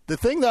strong. The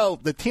thing, though,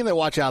 the team that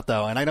watch out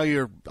though, and I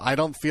know I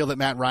don't feel that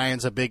Matt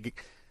Ryan's a big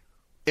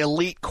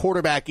elite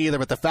quarterback either,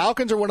 but the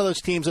Falcons are one of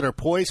those teams that are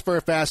poised for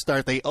a fast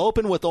start. They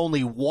open with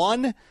only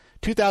one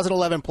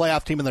 2011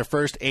 playoff team in their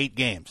first 8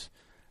 games.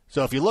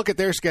 So if you look at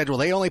their schedule,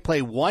 they only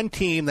play one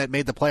team that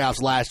made the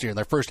playoffs last year in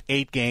their first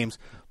 8 games,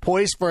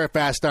 poised for a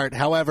fast start.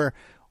 However,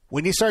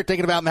 when you start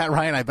thinking about Matt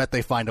Ryan, I bet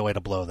they find a way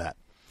to blow that.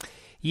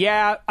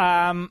 Yeah,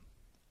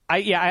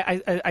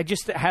 I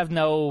just have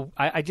no.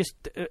 I just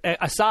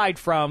aside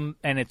from,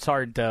 and it's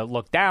hard to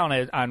look down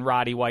on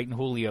Roddy White and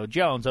Julio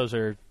Jones. Those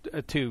are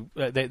two.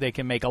 They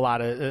can make a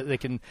lot of. They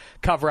can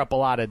cover up a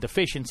lot of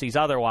deficiencies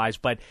otherwise.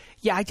 But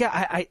yeah,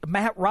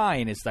 Matt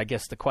Ryan is, I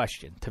guess, the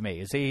question to me.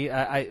 Is he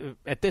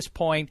at this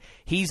point?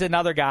 He's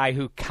another guy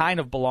who kind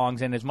of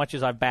belongs in. As much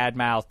as I've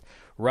badmouthed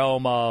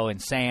Romo and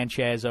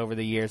Sanchez over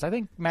the years, I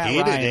think Matt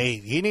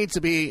Ryan. He needs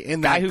to be in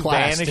that guy who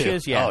class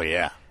vanishes. Too. Yeah. Oh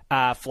yeah.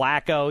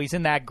 Flacco, he's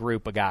in that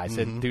group of guys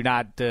that do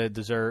not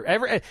deserve.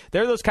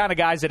 They're those kind of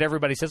guys that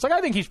everybody says,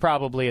 I think he's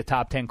probably a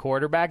top 10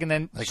 quarterback, and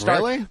then go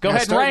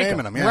ahead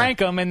and rank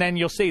them, and then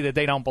you'll see that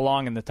they don't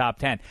belong in the top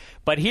 10.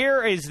 But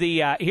here's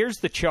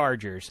the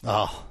Chargers.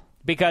 Oh,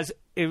 because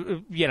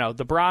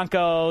the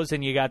Broncos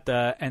and you got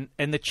and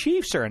the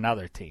Chiefs are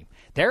another team.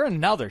 They're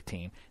another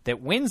team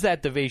that wins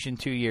that division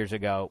 2 years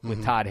ago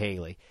with Todd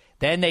Haley.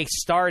 Then they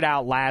start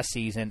out last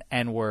season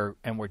and were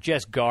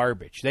just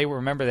garbage. They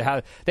remember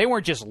how they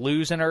weren't just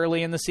losing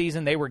early in the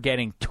season; they were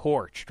getting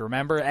torched.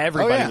 Remember,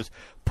 everybody was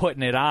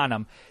putting it on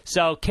them.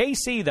 So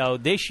KC though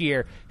this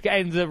year,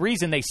 and the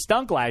reason they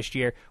stunk last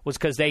year was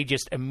because they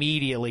just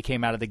immediately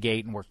came out of the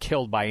gate and were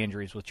killed by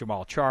injuries with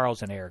Jamal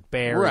Charles and Eric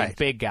Berry, and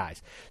big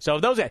guys. So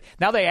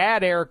now they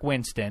add Eric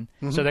Winston,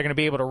 so they're going to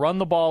be able to run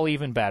the ball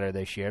even better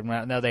this year.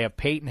 Now they have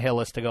Peyton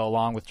Hillis to go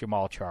along with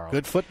Jamal Charles.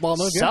 Good football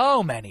move.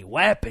 So many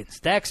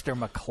weapons. Dexter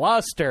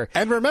McCluster.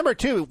 And remember,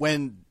 too,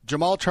 when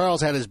Jamal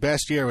Charles had his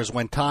best year was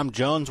when Tom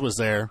Jones was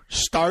there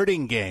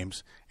starting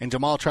games, and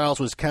Jamal Charles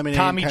was coming in.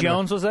 Tommy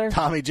Jones was there?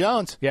 Tommy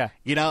Jones. Yeah.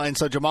 And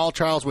so Jamal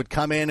Charles would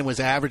come in and was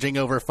averaging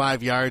over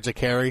 5 yards a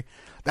carry.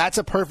 That's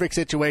a perfect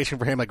situation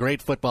for him, a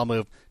great football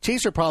move.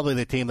 Chiefs are probably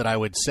the team that I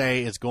would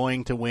say is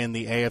going to win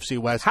the AFC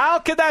West. How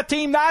could that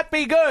team not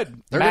be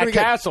good? Matt be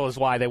Castle is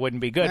why they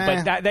wouldn't be good.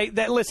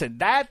 But listen,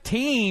 that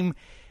team,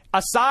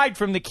 aside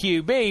from the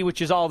QB,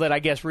 which is all that I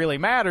guess really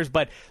matters,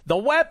 but the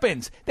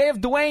weapons. They have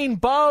Dwayne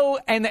Bowe,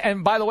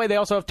 and by the way, they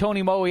also have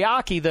Tony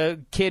Moeaki, the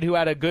kid who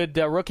had a good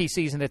rookie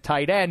season at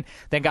tight end,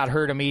 then got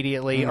hurt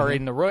immediately or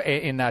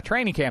in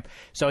training camp.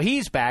 So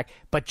he's back.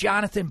 But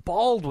Jonathan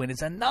Baldwin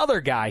is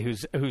another guy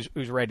who's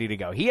ready to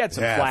go. He had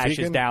some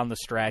flashes down the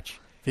stretch.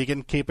 If he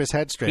can keep his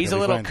head straight. He's a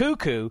little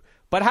cuckoo,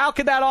 but how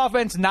could that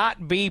offense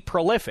not be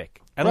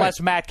prolific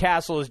unless Matt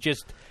Castle is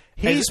just...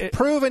 He's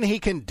proven he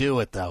can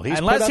do it, though.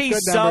 Unless he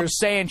subs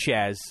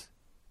Sanchez,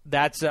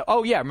 that's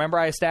remember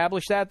I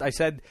established that? I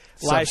said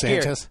last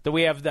year that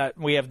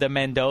we have the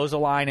Mendoza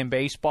line in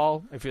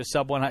baseball. If you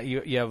sub one,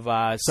 you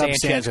have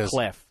Sanchez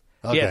Cliff.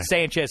 Okay. Yeah,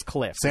 Sanchez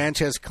Cliff.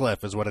 Sanchez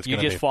Cliff is what it's going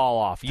to be. You just fall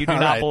off. You do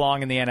not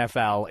belong in the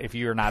NFL if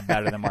you're not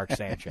better than Mark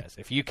Sanchez.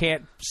 If you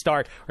can't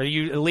start, or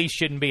you at least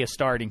shouldn't be a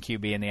starting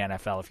QB in the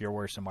NFL if you're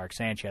worse than Mark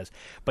Sanchez.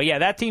 But yeah,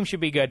 that team should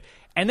be good.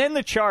 And then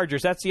the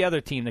Chargers, that's the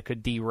other team that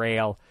could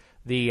derail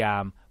the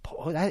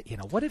what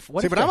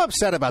if I'm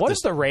upset about what this.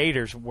 if the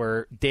Raiders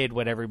did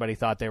what everybody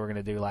thought they were going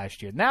to do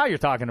last year? Now you're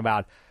talking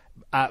about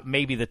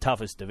maybe the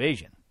toughest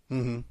division.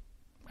 Mm-hmm.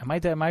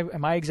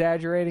 Am I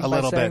exaggerating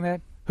by saying that?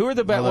 Who are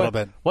the best? A little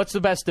bit. What's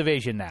the best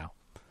division now?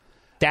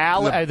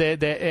 Dallas. The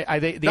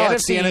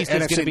NFC East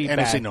is going to be bad.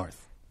 NFC North.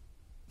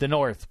 The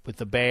North with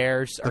the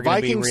Bears are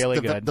going to be really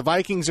good. The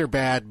Vikings are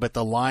bad, but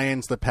the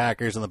Lions, the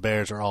Packers, and the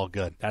Bears are all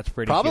good. That's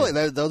pretty probably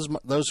good.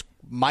 Those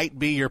might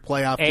be your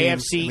playoff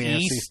teams. AFC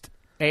East.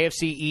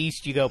 AFC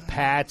East, you go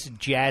Pats,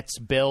 Jets,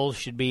 Bills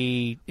should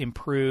be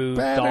improved.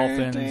 Better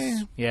Dolphins,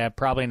 team. Yeah,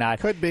 probably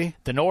not. Could be.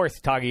 The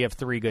North, Toggy, you have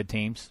three good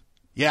teams.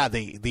 Yeah,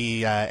 the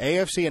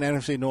AFC and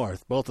NFC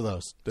North, both of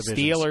those divisions.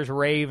 Steelers,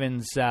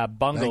 Ravens,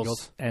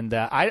 Bengals, and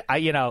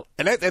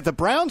and if the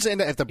Browns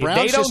if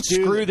they don't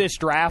screw this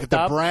draft up, if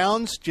the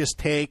Browns just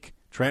take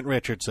Trent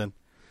Richardson,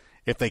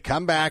 if they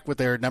come back with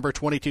their number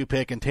 22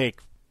 pick and take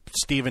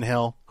Stephen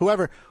Hill,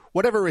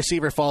 whatever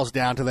receiver falls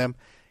down to them,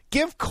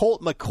 give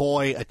Colt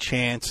McCoy a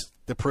chance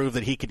to prove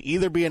that he could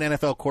either be an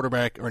NFL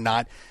quarterback or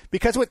not.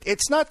 Because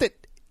it's not that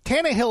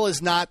Tannehill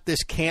is not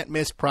this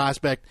can't-miss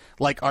prospect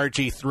like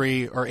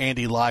RG3 or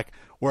Andy Luck,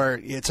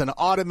 where it's an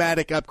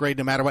automatic upgrade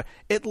no matter what.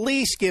 At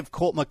least give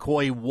Colt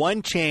McCoy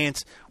one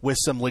chance with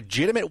some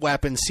legitimate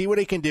weapons, see what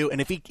he can do, and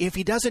if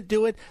he doesn't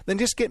do it, then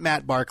just get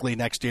Matt Barkley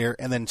next year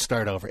and then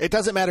start over. It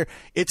doesn't matter.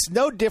 It's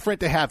no different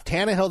to have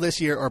Tannehill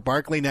this year or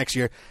Barkley next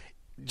year.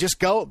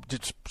 Just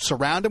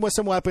surround him with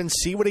some weapons,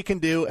 see what he can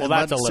do. Well,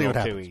 that's a little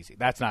too easy.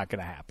 That's not going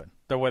to happen.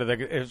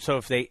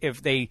 So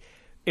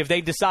if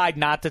they decide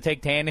not to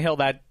take Tannehill,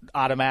 that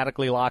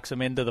automatically locks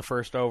them into the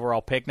first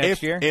overall pick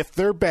next year? If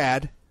they're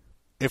bad,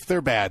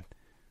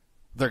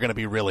 they're going to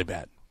be really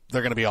bad.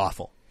 They're going to be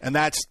awful. And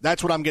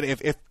that's what I'm getting.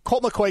 If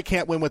Colt McCoy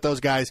can't win with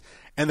those guys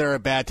and they're a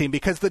bad team,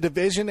 because the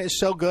division is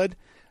so good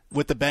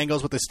with the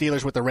Bengals, with the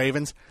Steelers, with the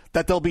Ravens,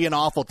 that they'll be an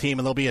awful team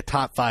and they'll be a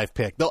top 5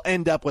 pick. They'll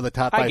end up with a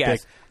top 5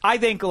 pick. I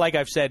think, like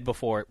I've said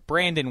before,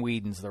 Brandon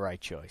Whedon's the right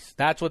choice.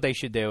 That's what they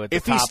should do.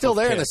 If he's still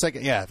there in the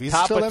second, if he's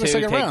top still there in the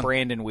second take round,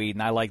 Brandon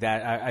Whedon. I like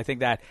that. I think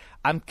that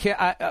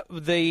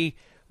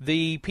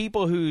the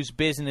people whose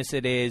business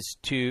it is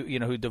to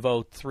who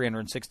devote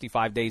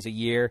 365 days a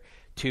year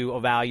to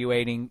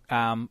evaluating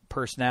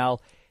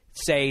personnel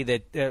say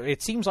that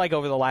it seems like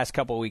over the last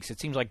couple of weeks,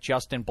 it seems like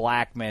Justin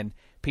Blackmon,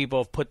 people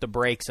have put the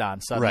brakes on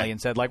suddenly and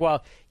said,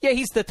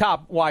 he's the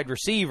top wide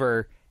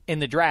receiver in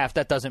the draft.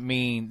 That doesn't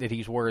mean that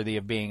he's worthy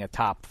of being a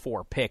top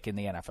 4 pick in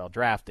the NFL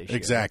draft this year.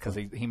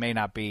 Exactly. Because he may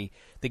not be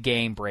the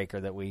game breaker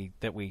that we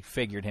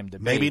figured him to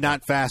be. Maybe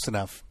not fast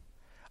enough.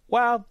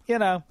 Well,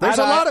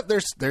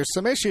 there's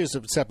some issues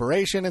of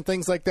separation and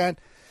things like that.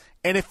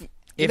 And if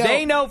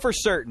they know for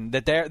certain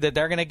that they're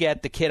going to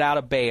get the kid out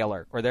of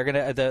Baylor, or they're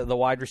going to the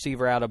wide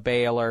receiver out of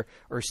Baylor,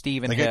 or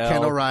Stephen Hill, get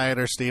Kendall Wright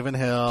or Stephen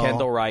Hill,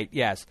 Kendall Wright,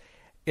 yes.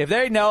 If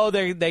they know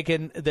they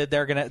can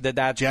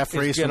that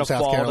Jeffries from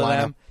South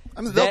Carolina,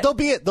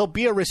 there'll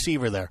be a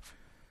receiver there.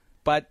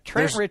 But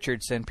Trent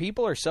Richardson,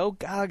 people are so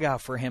gaga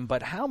for him.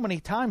 But how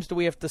many times do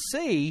we have to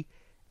see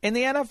in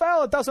the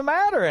NFL? It doesn't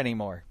matter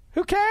anymore.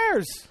 Who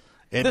cares?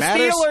 It the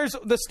matters.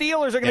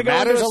 Steelers are going to It go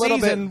matters into a a little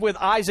season bit. with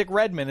Isaac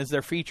Redman as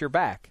their feature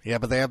back. Yeah,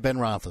 but they have Ben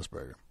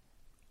Roethlisberger.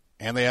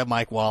 And they have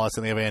Mike Wallace,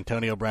 and they have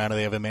Antonio Brown, and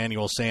they have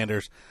Emmanuel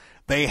Sanders.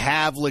 They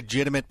have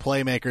legitimate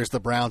playmakers. The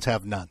Browns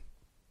have none.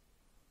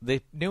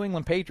 The New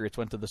England Patriots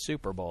went to the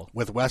Super Bowl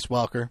With Wes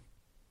Welker,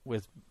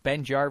 with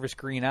Ben Jarvis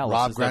Green Ellis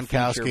Rob as their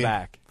feature Gronkowski.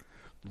 back.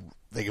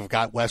 they've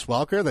got Wes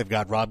Welker, they've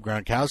got Rob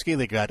Gronkowski,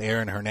 they've got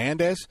Aaron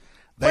Hernandez.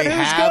 But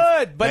who's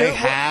good? But they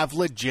have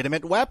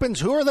legitimate weapons.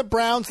 Who are the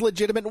Browns'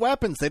 legitimate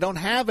weapons? They don't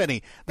have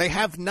any. They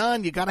have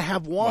none. You got to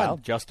have one. Well,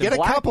 Justin Get a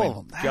Blackman. couple of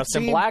them.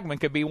 Justin Blackman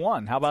could be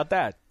one. How about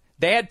that?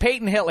 They had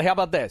Peyton Hillis. How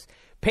about this?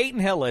 Peyton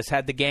Hillis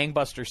had the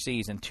gangbuster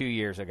season 2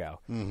 years ago.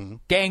 Mm-hmm.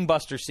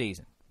 Gangbuster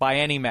season by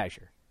any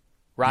measure,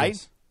 right?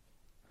 Yes.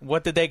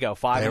 What did they go?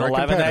 5-11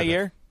 that competitive.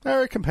 year?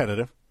 Very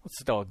competitive. It's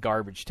still a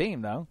garbage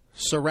team, though.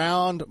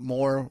 Surround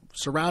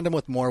them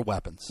with more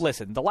weapons.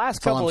 Listen, the last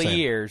That's all couple I'm of saying.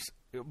 years,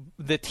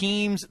 the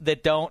teams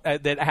that don't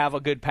that have a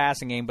good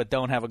passing game but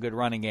don't have a good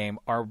running game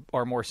are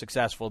more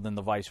successful than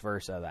the vice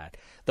versa of that.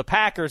 The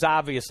Packers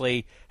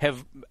obviously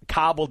have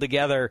cobbled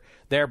together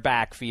their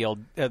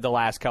backfield the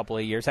last couple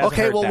of years. Hasn't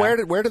Okay, hurt well,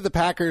 them. where did the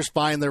Packers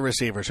find their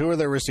receivers? Who are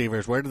their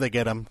receivers? Where did they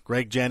get them?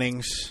 Greg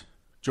Jennings,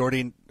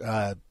 Jordy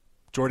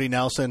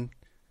Nelson.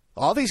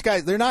 All these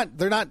guys, they're not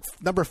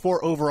number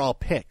 4 overall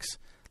picks.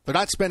 They're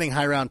not spending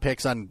high round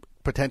picks on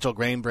potential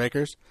grain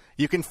breakers.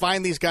 You can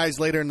find these guys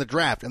later in the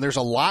draft, and there's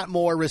a lot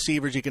more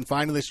receivers you can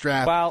find in this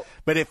draft. Well,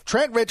 but if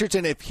Trent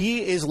Richardson, if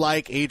he is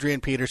like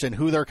Adrian Peterson,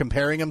 who they're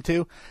comparing him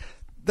to,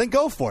 then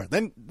go for it.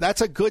 Then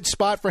that's a good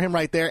spot for him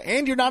right there.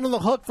 And you're not on the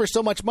hook for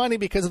so much money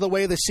because of the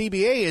way the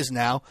CBA is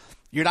now.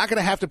 You're not going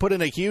to have to put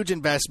in a huge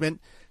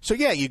investment. So,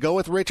 yeah, you go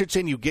with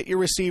Richardson, you get your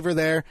receiver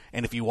there,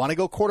 and if you want to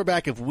go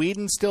quarterback, if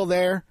Whedon's still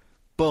there,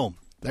 boom.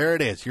 There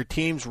it is. Your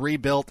team's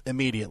rebuilt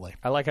immediately.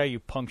 I like how you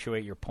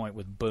punctuate your point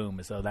with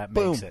boom as though that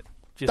Boom. makes it.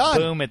 Just Done.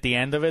 boom at the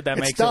end of it, that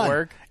It's makes done. it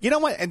work. You know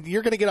what? And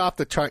you're going to get off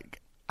the chart.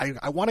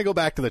 I want to go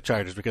back to the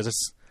Chargers because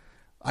it's.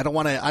 I don't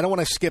want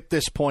to skip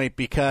this point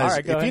because All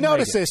right, go if ahead you and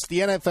notice make it. this, the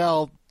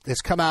NFL has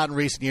come out in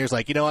recent years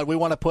like, you know what, we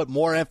want to put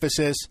more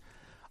emphasis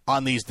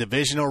on these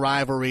divisional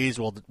rivalries.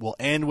 We'll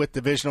end with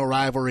divisional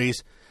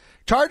rivalries.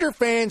 Charger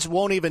fans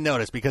won't even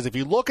notice because if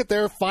you look at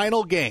their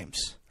final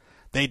games,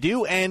 they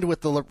do end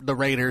with the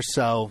Raiders.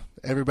 So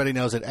everybody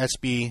knows that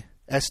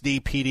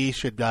SDPD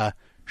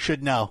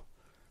should know.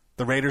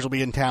 The Raiders will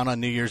be in town on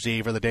New Year's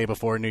Eve or the day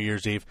before New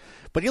Year's Eve.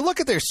 But you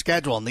look at their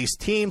schedule and these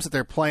teams that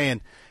they're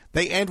playing,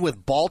 they end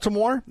with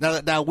Baltimore.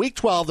 Now Week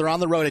 12, they're on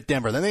the road at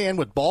Denver. Then they end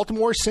with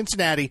Baltimore,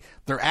 Cincinnati.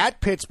 They're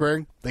at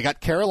Pittsburgh. They got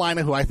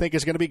Carolina, who I think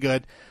is going to be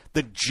good.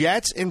 The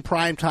Jets in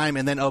primetime,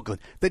 and then Oakland.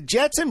 The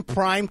Jets in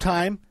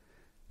primetime,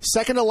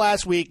 second to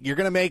last week, you're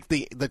going to make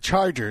the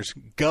Chargers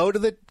go to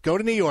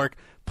New York,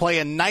 play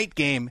a night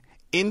game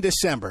in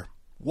December.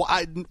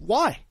 Why?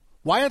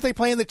 Why aren't they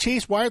playing the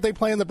Chiefs? Why aren't they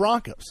playing the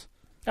Broncos?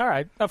 All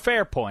right, a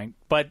fair point.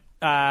 But,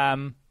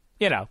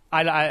 you know,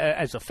 I,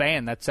 as a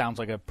fan, that sounds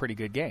like a pretty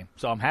good game.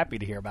 So I'm happy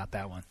to hear about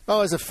that one. Oh,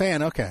 as a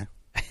fan, okay.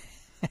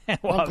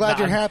 Well, I'm glad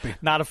you're happy.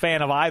 Not a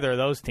fan of either of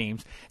those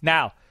teams.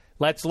 Now,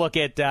 let's look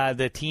at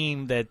the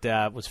team that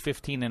was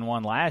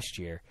 15-1 last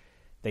year.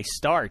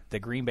 The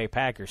Green Bay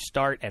Packers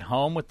start at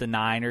home with the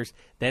Niners.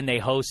 Then they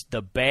host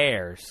the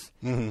Bears.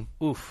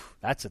 Mm-hmm. Oof,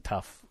 that's a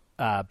tough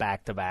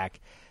back-to-back.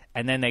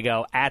 And then they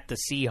go at the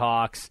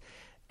Seahawks.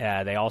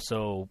 They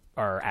also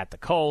are at the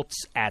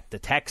Colts, at the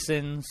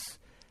Texans.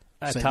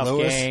 A St. tough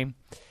Louis. game.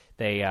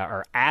 They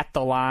are at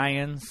the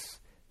Lions.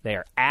 They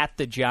are at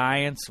the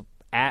Giants.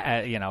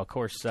 Of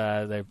course,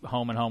 they're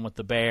home and home with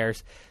the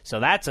Bears. So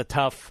that's a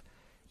tough.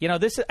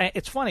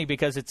 It's funny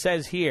because it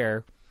says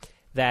here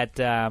that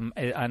on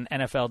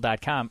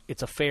NFL.com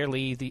it's a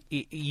fairly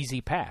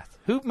easy path.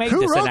 Who made Who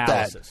this wrote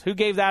analysis? that? Who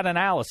gave that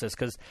analysis?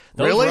 Because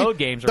those Really? road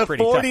games are the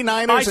pretty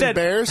 49ers tough. I said, and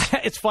Bears?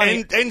 It's funny.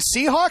 And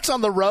Seahawks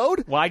on the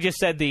road? Well, I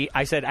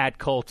said at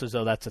Colts as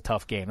though that's a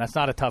tough game. That's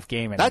not a tough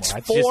game anymore. That's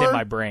It's just in four-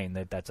 my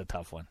brain that's a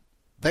tough one.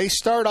 They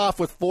start off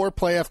with 4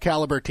 playoff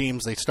caliber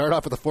teams. They start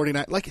off with the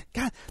 49. Like,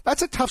 God,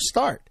 that's a tough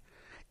start.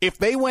 If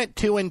they went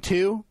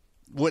 2-2,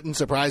 wouldn't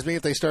surprise me.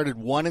 If they started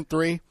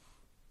 1-3,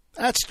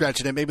 that's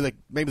stretching it.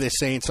 Maybe the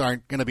Saints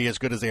aren't going to be as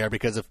good as they are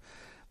because of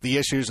the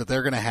issues that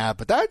they're going to have.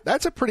 But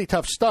that's a pretty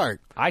tough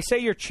start. I say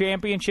your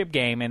championship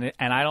game, and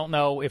I don't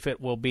know if it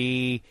will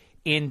be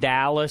in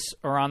Dallas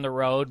or on the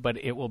road, but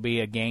it will be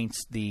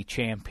against the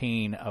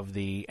champion of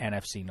the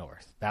NFC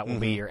North. That will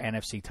be your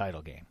NFC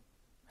title game.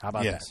 How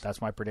about Yes. that?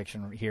 That's my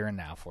prediction here and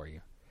now for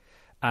you.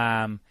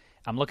 I'm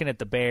looking at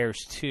the Bears,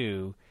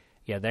 too.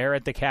 Yeah, they're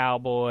at the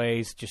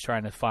Cowboys, just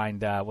trying to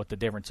find what the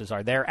differences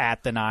are. They're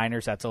at the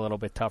Niners. That's a little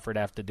bit tougher to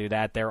have to do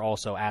that. They're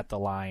also at the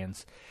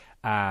Lions.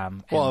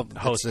 And Well,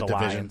 host it's the a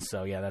division. Lions.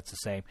 So, yeah, that's the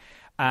same.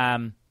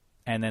 And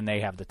then they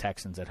have the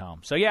Texans at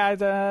home. So, yeah,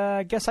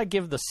 I guess I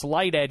give the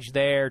slight edge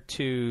there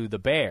to the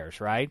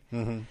Bears, right?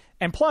 Mm-hmm.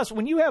 And plus,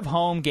 when you have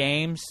home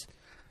games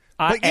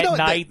But you at know,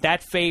 night,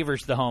 that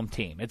favors the home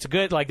team. It's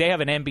good. Like, they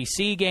have an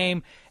NBC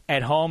game,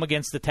 at home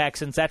against the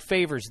Texans, that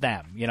favors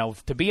them.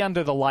 To be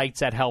under the lights,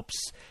 that helps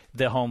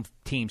the home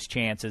team's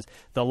chances.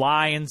 The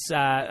Lions,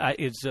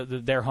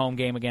 their home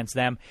game against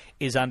them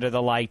is under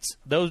the lights.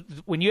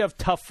 When you have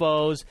tough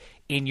foes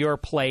in your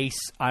place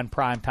on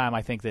prime time,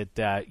 I think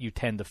that you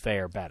tend to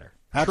fare better.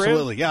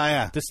 Absolutely. True?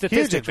 Yeah. The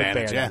statistics would bear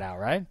advantage, that out,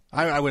 right?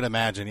 I would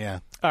imagine, yeah.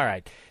 All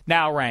right.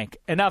 Now, Rank,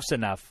 enough's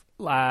enough.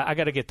 I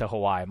got to get to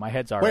Hawaii. My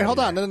head's already Wait, hold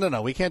on. there.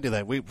 No. We can't do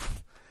that.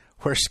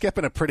 We're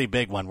skipping a pretty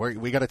big one.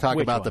 We got to talk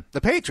Which about one? the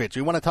Patriots.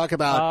 We want to talk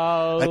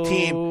about a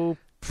team.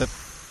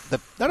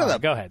 No.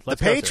 Go ahead. Let's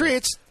the go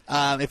Patriots.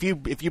 If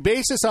you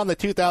base this on the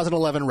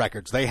 2011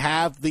 records, they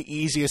have the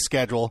easiest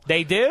schedule.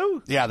 They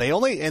do? Yeah. They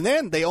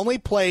only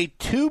play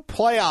 2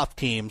 playoff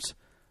teams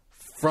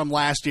from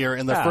last year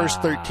in the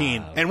first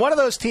 13, and one of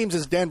those teams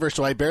is Denver.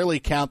 So I barely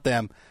count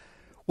them.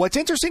 What's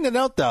interesting to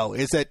note, though,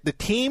 is that the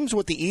teams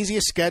with the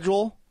easiest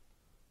schedule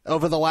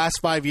over the last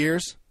 5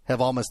 years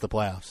have all missed the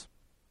playoffs.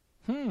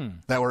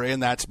 That were in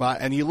that spot,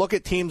 and you look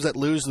at teams that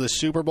lose the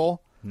Super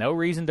Bowl. No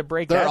reason to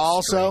break They're that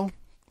also streak.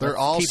 they're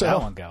Let's also keep that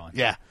one going.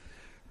 Yeah,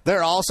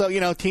 they're also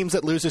teams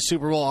that lose the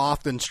Super Bowl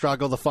often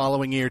struggle the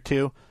following year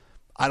too.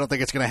 I don't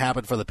think it's going to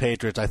happen for the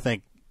Patriots. I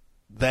think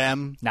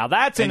them. Now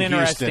that's an and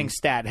interesting Houston.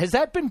 stat. Has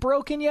that been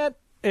broken yet,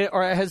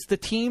 or has the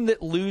team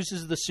that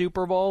loses the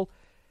Super Bowl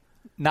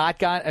not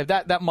got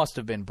that? Must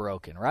have been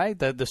broken, right?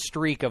 The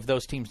streak of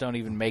those teams don't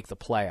even make the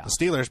playoffs.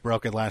 The Steelers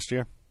broke it last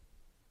year.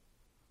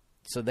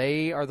 So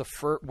they are the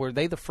first. Were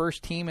they the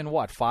first team in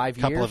what 5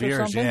 years? Couple of or years,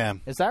 something? yeah.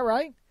 Is that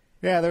right?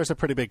 Yeah, there was a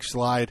pretty big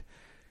slide.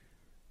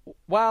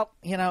 Well,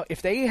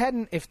 if they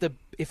hadn't, if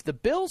the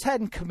Bills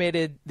hadn't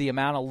committed the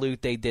amount of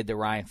loot they did to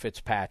Ryan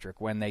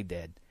Fitzpatrick when they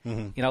did,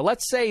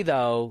 let's say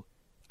though,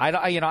 I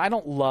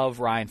don't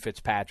love Ryan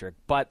Fitzpatrick,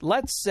 but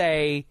let's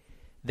say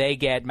they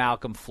get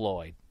Malcolm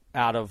Floyd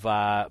out of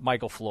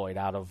Michael Floyd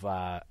out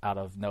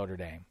of Notre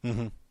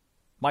Dame.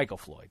 Michael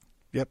Floyd.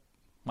 Yep.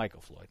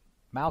 Michael Floyd.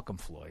 Malcolm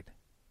Floyd.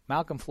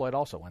 Malcolm Floyd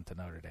also went to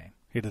Notre Dame.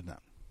 He did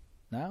not.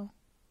 No?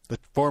 The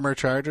former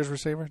Chargers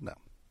receiver? No.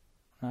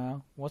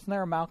 No. Wasn't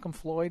there a Malcolm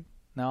Floyd?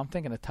 No, I'm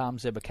thinking of Tom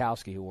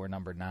Zibikowski, who wore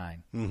number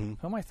 9. Mm-hmm.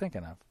 Who am I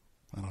thinking of?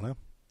 I don't know.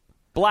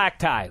 Black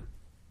Tie.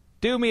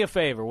 Do me a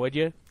favor, would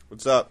you?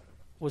 What's up?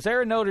 Was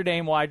there a Notre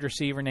Dame wide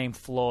receiver named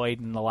Floyd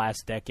in the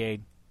last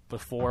decade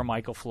before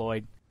Michael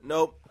Floyd?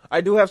 Nope.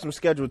 I do have some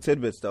scheduled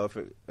tidbits, though,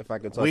 if I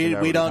can talk We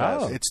about don't.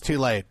 Oh. It's too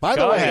late. By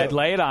the Go way, ahead,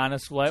 lay it on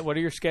us. What are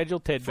your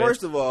scheduled tidbits?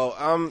 First of all,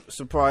 I'm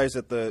surprised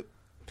that the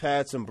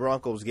Pats and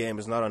Broncos game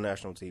is not on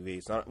national TV.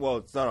 It's not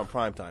on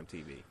primetime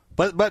TV.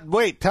 But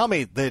wait, tell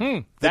me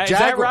the Is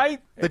that right?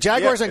 The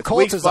Jaguars Yeah, and it's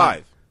Colts week is on.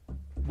 5.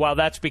 Well,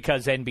 that's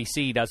because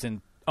NBC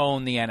doesn't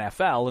own the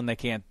NFL, and they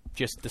can't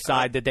just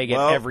decide that they get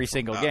Well, every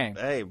single game.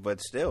 Hey, but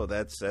still,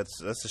 that's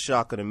a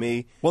shocker to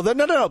me. Well,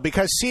 no,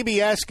 because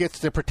CBS gets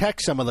to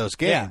protect some of those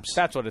Yeah, games.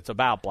 that's what it's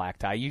about, Black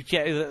Tie. You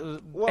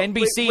Well,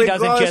 NBC regardless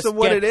doesn't just of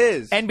what get, it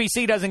is.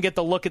 NBC doesn't get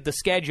to look at the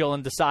schedule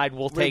and decide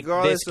we'll take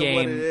Regardless this game.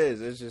 of what it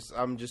is,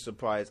 I'm just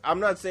surprised. I'm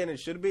not saying it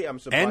should be. I'm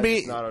surprised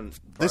it's not on.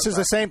 This is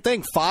the same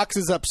thing. Fox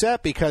is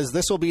upset because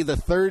this will be the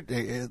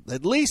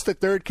at least the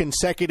third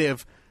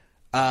consecutive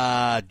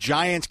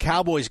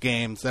Giants-Cowboys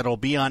games that'll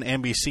be on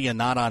NBC and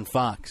not on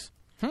Fox.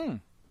 All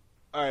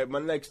right, my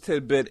next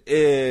tidbit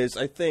is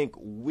I believe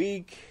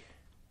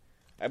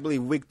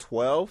week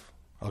 12.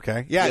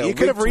 Okay. Yeah, Yeah, you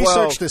could have week 12.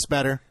 researched this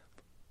better.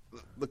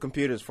 The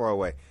computer's far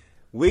away.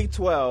 Week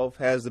 12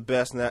 has the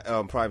best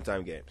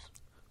primetime games.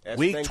 That's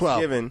Week 12.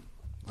 Thanksgiving.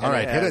 All and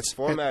right, hit has it.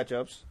 4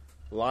 matchups: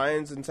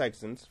 Lions and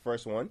Texans.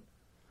 First one.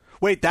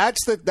 Wait,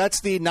 that's the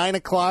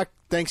 9:00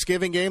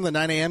 Thanksgiving game, the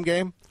 9 a.m.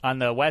 game? On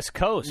the West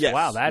Coast. Yes,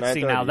 Wow, now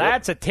 9:30,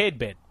 that's a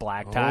tidbit,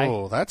 Black Tie.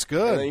 Oh, that's And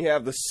then good. you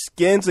have the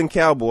Skins and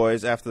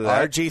Cowboys after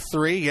that.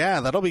 RG3, yeah,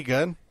 that'll be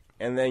good.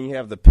 And then you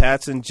have the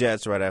Pats and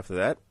Jets right after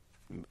that.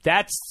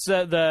 That's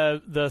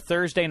the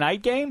Thursday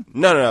night game?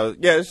 No.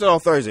 Yeah, it's all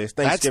Thursday. It's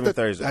Thanksgiving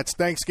Thursday. That's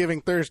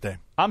Thanksgiving Thursday.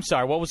 I'm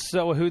sorry,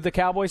 who the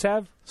Cowboys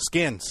have?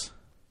 Skins.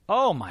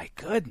 Oh, my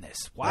goodness.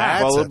 Wow.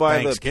 That's Followed a by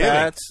the Thanksgiving.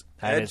 Pats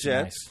That and is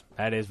Jets. nice.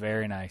 That is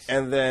very nice.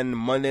 And then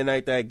Monday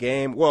night that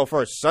game. Well,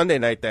 first Sunday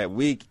night that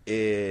week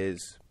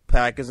is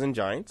Packers and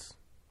Giants.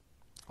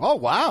 Oh,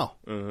 wow.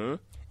 And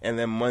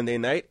then Monday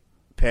night,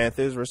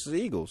 Panthers versus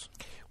Eagles.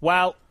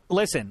 Well,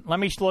 listen, I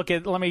Wait,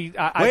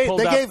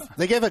 pulled up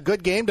they gave a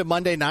good game to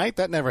Monday night?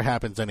 That never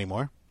happens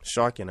anymore.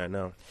 Shocking, I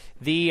know.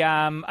 the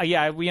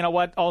you know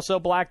what? Also,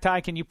 Black Tie,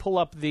 can you pull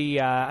up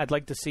the? I'd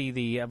like to see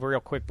the real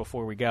quick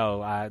before we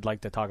go. I'd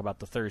like to talk about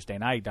the Thursday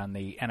night on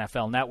the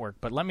NFL Network.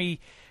 But let me.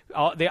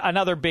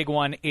 Another big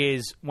one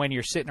is when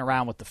you're sitting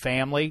around with the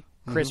family,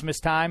 Christmas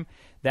time.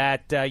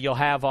 That you'll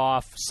have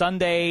off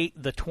Sunday,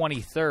 the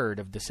 23rd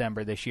of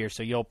December this year.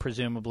 So you'll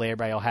presumably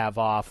everybody will have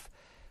off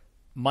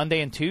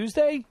Monday and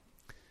Tuesday.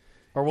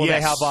 Or will they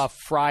Yes. have off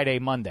Friday,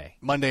 Monday?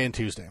 Monday and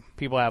Tuesday.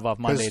 People have off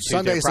Monday and Because Tuesday.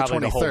 Sunday's the probably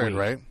the whole 23rd, week.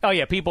 right? Oh,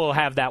 yeah. People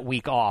have that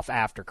week off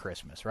after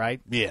Christmas,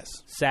 right? Yes.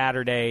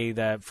 Saturday,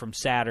 from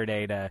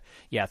Saturday to,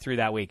 through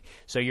that week.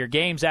 So your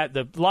games at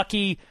the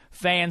lucky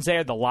fans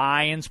there, the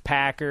Lions,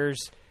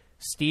 Packers,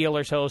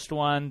 Steelers host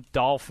one.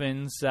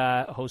 Dolphins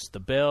host the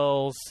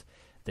Bills.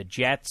 The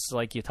Jets,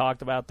 like you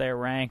talked about there,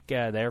 Rank,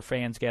 their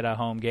fans get a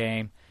home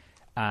game.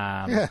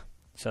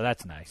 So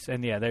that's nice.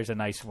 And, yeah, there's a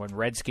nice one.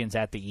 Redskins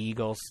at the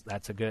Eagles.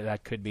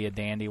 That could be a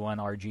dandy one.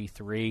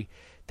 RG3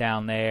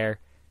 down there.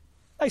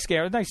 Nice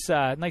game.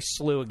 Nice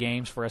slew of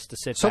games for us to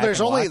sit back and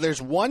watch.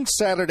 There's one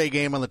Saturday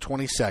game on the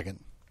 22nd.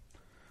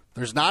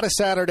 There's not a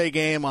Saturday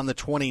game on the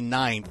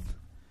 29th.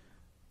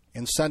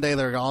 And Sunday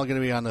they're all going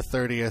to be on the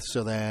 30th,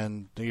 so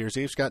then New Year's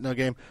Eve's got no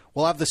game.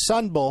 We'll have the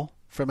Sun Bowl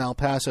from El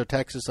Paso,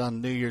 Texas on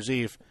New Year's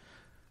Eve.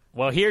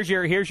 Well, here's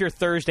your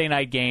Thursday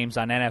night games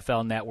on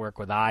NFL Network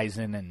with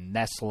Eisen and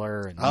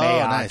Nessler and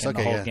Mayock and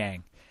the whole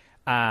gang.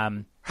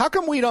 How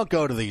come we don't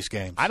go to these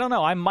games? I don't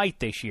know. I might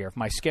this year. If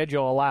my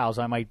schedule allows,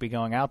 I might be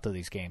going out to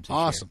these games this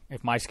Awesome. year.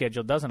 If my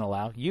schedule doesn't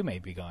allow, you may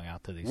be going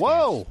out to these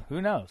Whoa. games.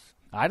 Who knows?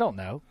 I don't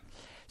know.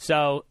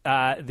 So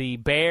the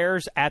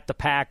Bears at the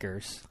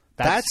Packers.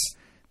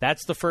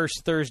 That's the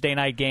first Thursday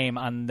night game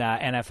on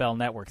NFL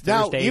Network.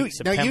 Thursday,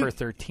 September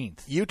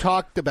 13th. You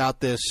talked about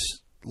this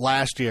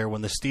last year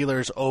when the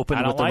Steelers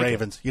opened with the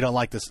Ravens. You don't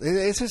like this.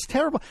 This is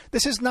terrible.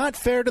 This is not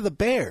fair to the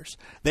Bears.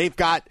 They've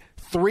got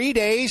 3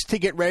 days to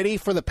get ready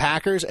for the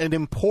Packers, an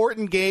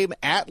important game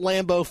at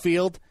Lambeau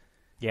Field.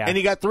 Yeah. And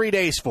you got 3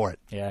 days for it.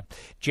 Yeah.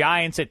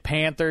 Giants at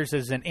Panthers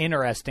is an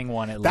interesting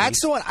one at least.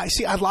 That's the one.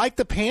 I like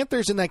the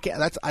Panthers in that game.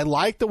 I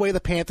like the way the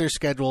Panthers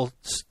schedule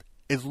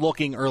is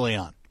looking early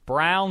on.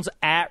 Browns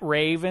at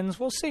Ravens.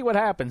 We'll see what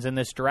happens in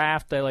this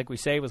draft, like we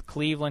say, with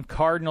Cleveland.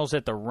 Cardinals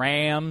at the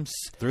Rams.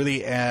 Through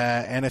the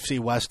NFC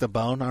West a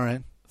bone, all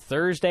right.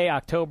 Thursday,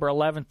 October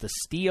 11th, the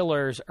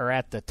Steelers are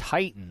at the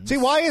Titans. See,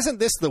 why isn't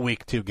this the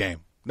Week 2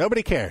 game?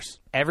 Nobody cares.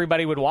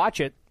 Everybody would watch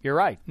it. You're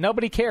right.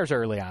 Nobody cares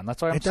early on.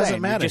 That's what I'm saying. It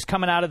doesn't matter. You're just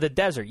coming out of the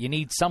desert. You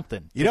need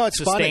something it's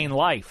to sustain funny.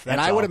 life. And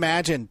I would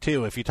imagine,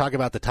 too, if you talk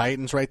about the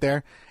Titans right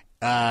there,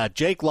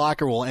 Jake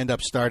Locker will end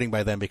up starting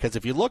by then because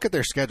if you look at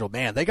their schedule,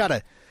 man, they got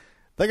a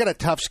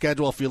tough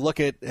schedule. If you look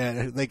at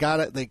they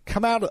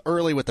come out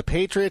early with the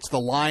Patriots, the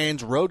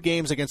Lions, road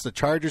games against the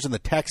Chargers and the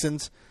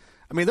Texans.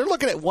 I mean, they're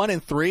looking at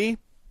 1-3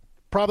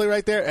 probably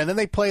right there, and then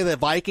they play the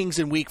Vikings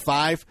in Week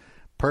 5.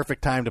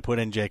 Perfect time to put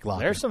in Jake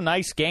Locker. There's some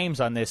nice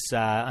games on this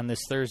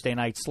Thursday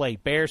night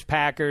slate. Bears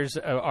Packers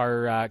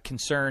are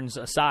concerns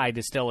aside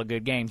is still a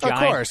good game. Of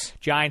course,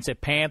 Giants at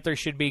Panthers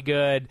should be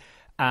good.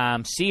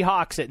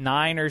 Seahawks at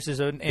Niners is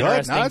an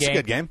interesting game. That's game. A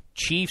good game.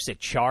 Chiefs at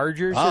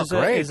Chargers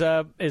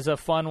is a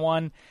fun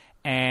one.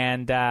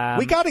 And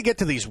we got to get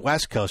to these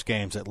West Coast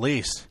games at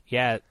least.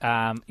 Yeah,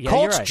 Colts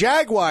you're right.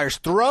 Jaguars,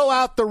 throw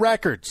out the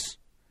records.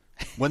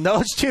 When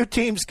those two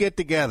teams get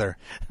together,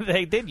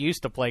 they did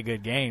used to play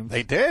good games.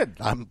 They did.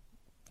 I'm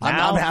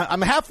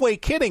halfway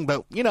kidding,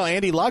 but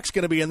Andy Luck's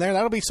going to be in there.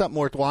 That'll be something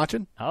worth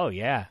watching. Oh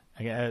yeah,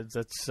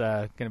 that's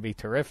going to be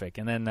terrific.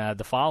 And then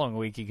the following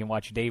week, you can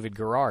watch David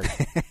Garrard.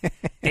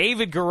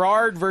 David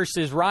Garrard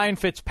versus Ryan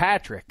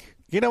Fitzpatrick.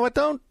 You know what?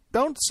 Don't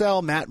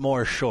sell Matt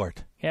Moore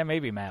short. Yeah,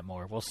 maybe Matt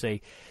Moore. We'll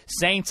see.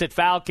 Saints at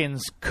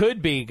Falcons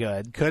could be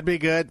good. Could be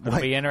good.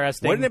 It'll be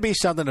interesting. Wouldn't it be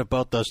something if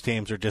both those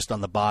teams are just on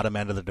the bottom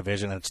end of the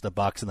division and it's the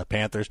Bucs and the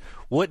Panthers?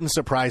 Wouldn't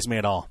surprise me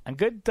at all. And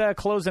good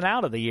closing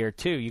out of the year,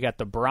 too. You got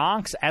the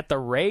Bronx at the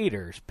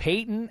Raiders,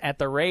 Peyton at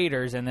the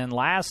Raiders, and then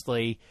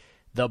lastly,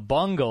 the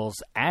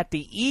Bungles at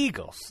the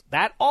Eagles.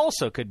 That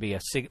also could be a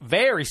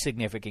very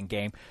significant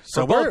game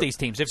for both these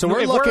teams. If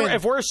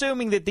we're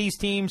assuming that these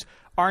teams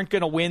aren't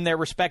going to win their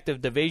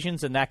respective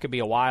divisions, then that could be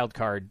a wild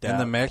card in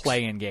the mix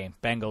play-in game.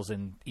 Bengals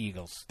and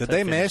Eagles. Did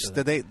they miss?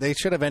 They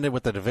should have ended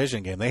with the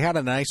division game. They had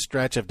a nice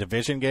stretch of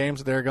division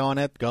games they're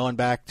going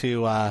back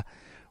to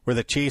where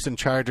the Chiefs and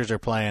Chargers are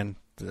playing.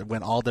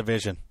 Went all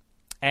division.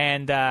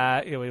 And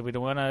we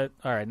don't want to.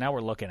 All right, now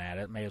we're looking at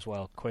it. May as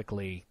well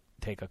quickly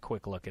take a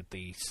quick look at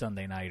the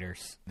Sunday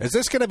Nighters. Is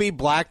this going to be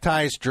Black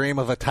Tie's dream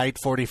of a tight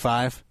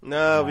 45?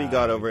 No, we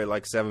got over it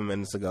like 7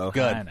 minutes ago.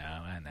 Good. I know.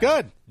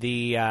 Good.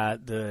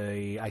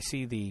 I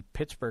see the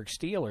Pittsburgh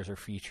Steelers are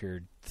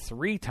featured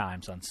 3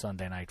 times on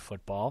Sunday Night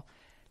Football.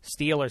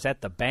 Steelers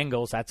at the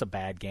Bengals. That's a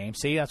bad game.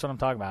 See, that's what I'm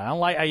talking about. I don't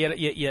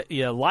like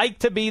you like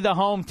to be the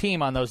home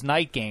team on those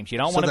night games. You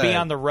don't want to be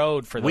on the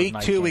road for those Week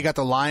night 2, games. we got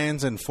the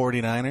Lions and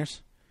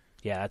 49ers.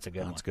 Yeah, that's a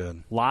good one. That's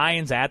good.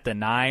 Lions at the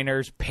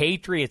Niners.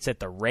 Patriots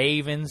at the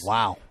Ravens.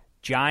 Wow.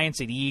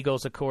 Giants at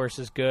Eagles, of course,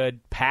 is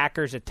good.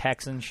 Packers at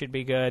Texans should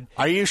be good.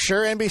 Are you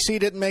sure NBC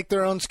didn't make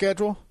their own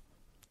schedule?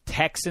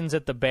 Texans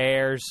at the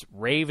Bears.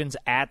 Ravens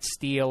at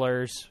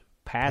Steelers.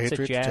 Pats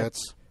at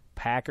Jets.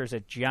 Packers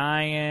at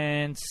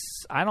Giants.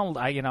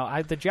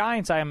 The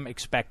Giants I'm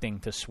expecting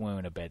to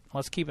swoon a bit.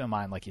 Let's keep in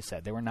mind, like you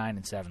said, they were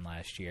 9-7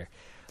 last year.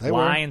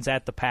 Lions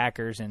at the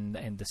Packers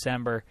in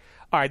December.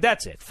 All right,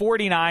 that's it.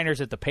 49ers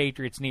at the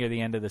Patriots near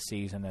the end of the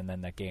season, and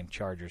then that game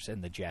Chargers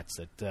and the Jets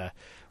that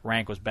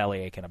Rank was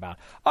belly aching about.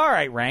 All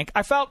right, Rank,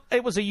 I felt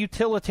it was a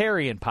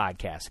utilitarian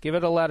podcast. Give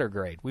it a letter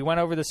grade. We went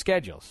over the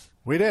schedules.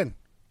 We did.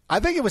 I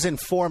think it was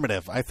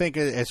informative. I think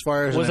as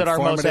far as was it our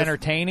most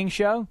entertaining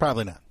show?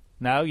 Probably not.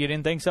 No, you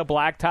didn't think so?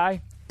 Black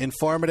Tie?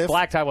 Informative.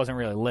 Black Tie wasn't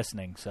really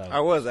listening, so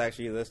I was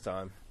actually this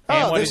time.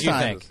 And what this did you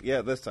time. think?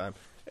 Yeah, this time.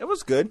 It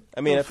was good.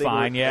 I mean, It I was think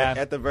fine, yeah.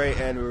 At the very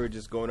end, we were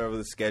just going over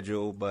the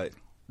schedule, but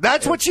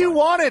That's what you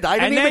wanted. I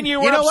didn't And even, then you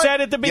were know upset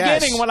what? at the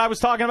beginning Yes. when I was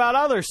talking about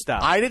other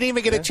stuff. I didn't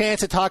even get a chance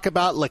to talk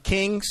about La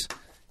Kings,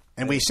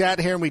 and we sat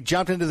here and we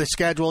jumped into the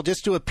schedule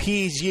just to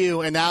appease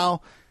you, and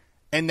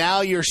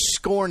now you're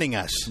scorning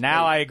us.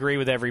 Now I agree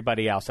with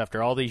everybody else.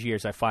 After all these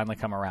years, I finally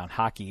come around.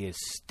 Hockey is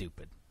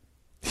stupid.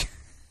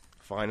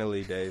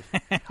 finally, Dave.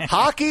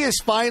 Hockey is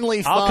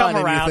finally fun. I'll come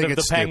and around you think if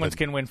the it's Penguins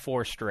stupid. can win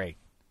 4 straight.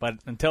 But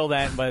until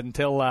then,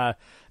 until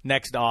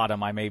next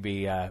autumn, I may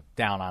be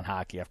down on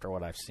hockey after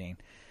what I've seen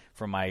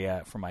from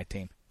my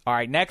team. All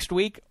right, next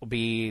week we'll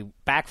be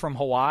back from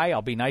Hawaii.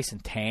 I'll be nice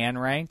and tan,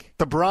 Rank.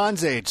 The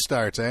Bronze Age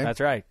starts, eh? That's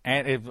right.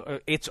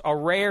 And it's a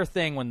rare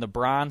thing when the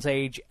Bronze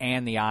Age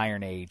and the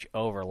Iron Age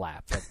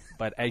overlap.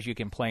 But as you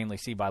can plainly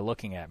see by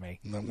looking at me.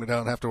 No, we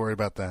don't have to worry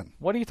about that.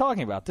 What are you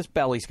talking about? This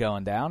belly's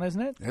going down,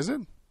 isn't it? Is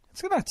it?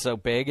 It's not so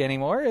big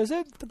anymore, is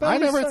it? The I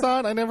belly's never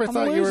thought I'm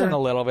you losing were. a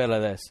little bit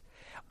of this.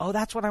 Oh,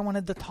 that's what I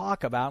wanted to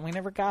talk about, and we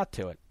never got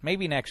to it.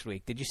 Maybe next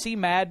week. Did you see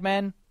Mad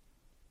Men?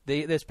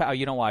 You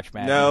don't watch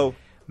Mad Men. No.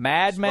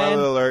 Mad Men.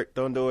 Spoiler alert.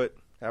 Don't do it.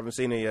 Haven't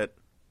seen it yet.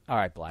 All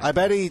right, Black. I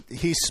bet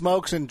he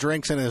smokes and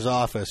drinks in his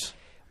office.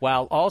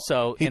 Well,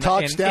 also He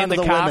talks down in to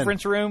the the women.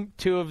 conference room,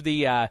 two of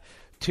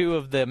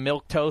the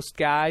milk toast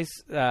guys.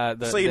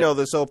 So you know,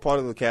 this whole part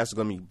of the cast is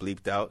going to be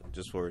bleeped out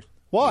just for.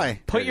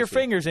 Why? Put your courtesy.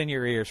 fingers in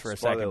your ears for a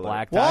Spoiler second, alert.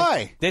 Black Tie.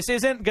 Why? This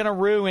isn't going to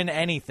ruin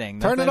anything.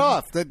 Turn it Nothing-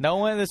 off. No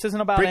one. This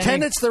isn't about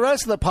Pretend any- it's the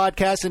rest of the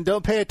podcast and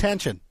don't pay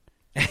attention.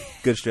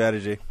 Good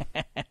strategy.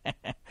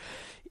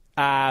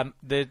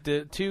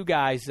 The two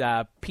guys,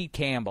 Pete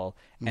Campbell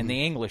and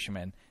the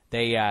Englishman,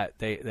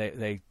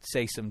 they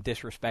say some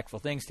disrespectful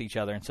things to each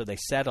other, and so they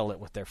settle it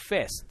with their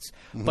fists,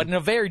 but in a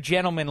very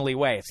gentlemanly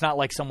way. It's not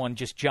like someone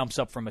just jumps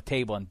up from a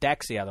table and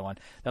decks the other one.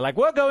 They're like,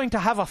 "We're going to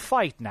have a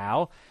fight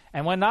now,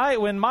 and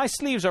when my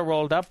sleeves are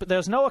rolled up,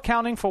 there's no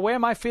accounting for where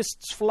my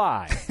fists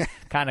fly,"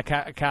 kind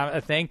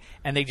of thing.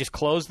 And they just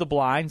close the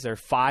blinds. There are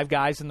 5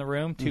 guys in the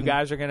room. 2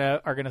 guys are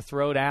gonna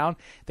throw down.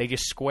 They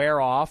just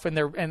square off,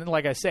 and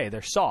like I say,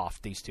 they're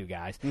soft. These 2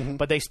 guys,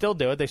 but they still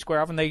do it. They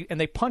square off and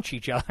they punch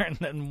each other, and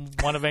then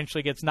one eventually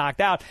gets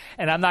knocked out.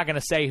 And I'm not going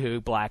to say who,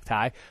 Black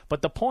Tie,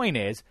 but the point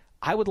is,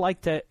 I would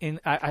like to.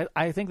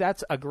 I think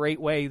that's a great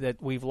way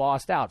that we've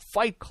lost out.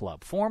 Fight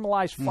Club,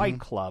 formalized Fight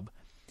Club,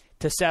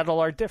 to settle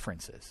our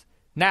differences.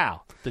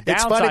 Now, the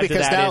It's funny downside to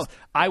because that now- is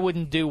I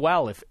wouldn't do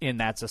well if in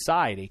that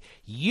society.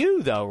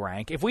 You, though,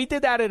 Rank, if we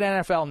did that at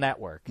NFL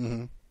Network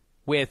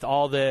with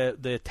all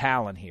the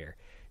talent here,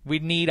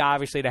 we'd need,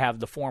 obviously, to have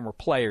the former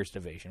players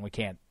division. We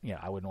can't,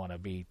 I wouldn't want to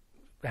be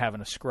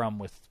having a scrum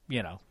with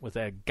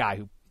a guy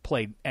who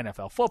played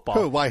NFL football.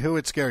 Who? Why? Who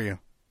would scare you?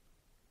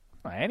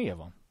 Well, any of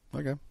them.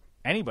 Okay.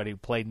 Anybody who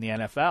played in the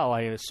NFL,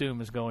 I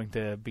assume, is going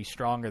to be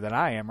stronger than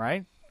I am,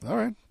 right? All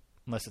right.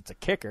 Unless it's a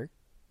kicker,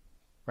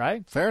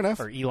 right? Fair enough.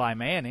 Or Eli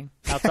Manning.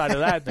 Outside of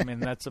that, I mean,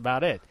 that's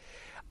about it.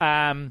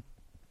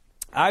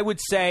 I would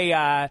say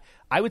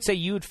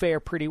you would fare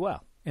pretty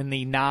well in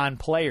the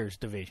non-players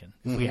division.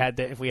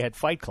 If we had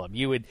Fight Club,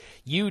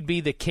 you'd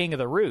be the king of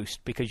the roost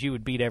because you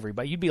would beat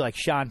everybody. You'd be like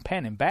Sean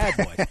Penn in Bad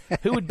Boys.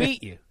 Who would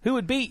beat you? Who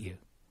would beat you?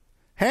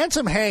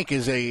 Handsome Hank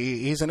he's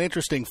an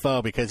interesting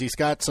foe because he's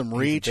got some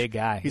reach. a big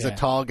guy. He's yeah. a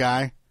tall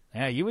guy.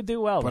 Yeah, you would do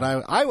well. But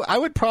then. I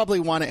would probably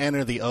want to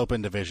enter the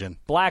open division.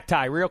 Black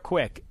Tie, real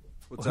quick.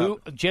 What's Who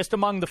up? just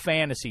among the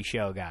fantasy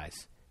show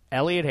guys?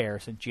 Elliot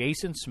Harrison,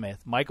 Jason Smith,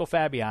 Michael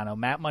Fabiano,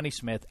 Matt Money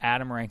Smith,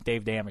 Adam Rank,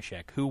 Dave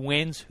Damashek. Who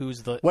wins?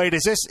 Who's the? Wait,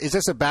 is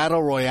this a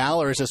battle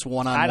royale or is this I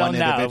one-on-one don't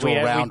know. individual We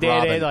round did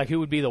robin? it. Like, who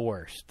would be the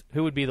worst?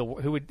 Who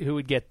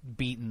would get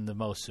beaten the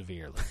most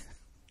severely?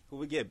 Who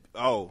would get?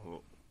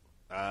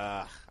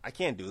 I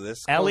can't do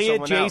this. Call Elliot,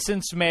 someone out.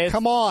 Jason Smith,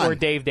 Come on. or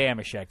Dave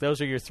Damashek.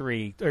 Those are your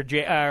 3,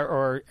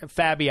 or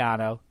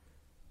Fabiano.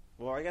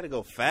 Well, I got to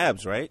go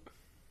Fabs, right?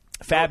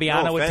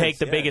 Fabiano no would offense, take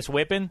the yeah. biggest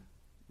whipping.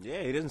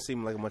 Yeah, he doesn't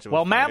seem like much of a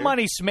Well, Matt fighter.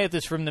 Money Smith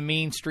is from the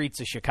mean streets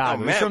of Oh, Chicago.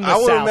 He's Matt, from the I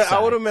South would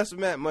Side. have messed with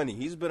Matt Money.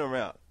 He's been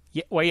around.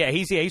 Yeah, well, yeah,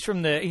 he's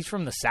from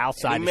the South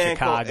Side Any of man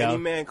Chicago. any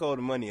man called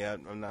Money,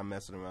 I'm not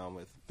messing around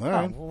with. All Oh,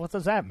 right. well, what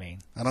does that mean?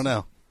 I don't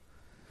know.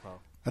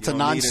 That's a you don't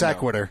non need to know.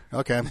 sequitur.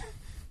 Okay.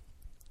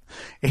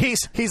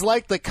 He's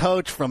like the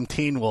coach from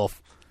Teen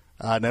Wolf.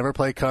 Never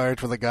play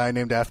cards with a guy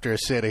named after a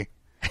city.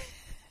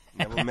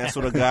 Never mess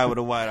with a guy with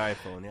a white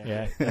iPhone.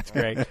 Yeah, that's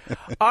great.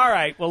 All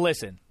right, well,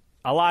 listen,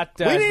 a lot.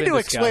 We has need been to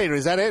discussed. explain.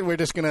 Is that it?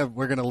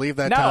 We're gonna leave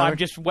that. No, timer? I'm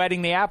just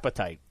whetting the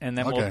appetite, and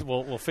then Okay.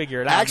 we'll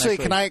figure it out. Actually,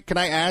 next can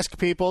I ask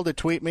people to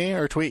tweet me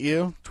or tweet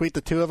you? Tweet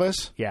the 2 of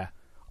us. Yeah.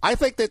 I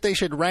think that they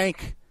should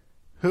rank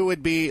who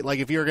would be like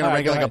if you were going All to right,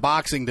 rank go like a ahead.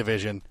 boxing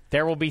division.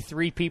 There will be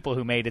 3 people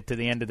who made it to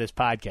the end of this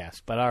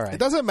podcast, but all right. It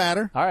doesn't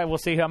matter. All right, we'll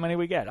see how many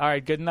we get. All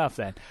right, good enough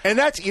then. And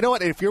that's, you know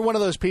what, if you're one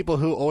of those people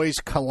who always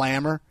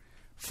clamor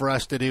for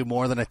us to do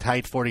more than a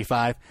tight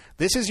 45,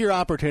 this is your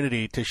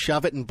opportunity to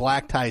shove it in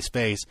Black Tie's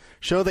face.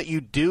 Show that you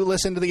do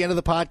listen to the end of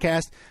the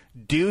podcast.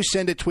 Do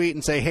send a tweet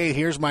and say, hey,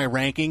 here's my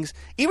rankings.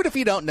 Even if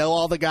you don't know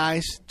all the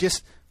guys,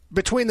 just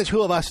between the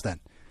 2 of us then.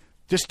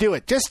 Just do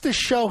it. Just to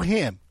show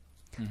him.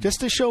 Just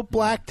to show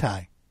Black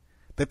Tie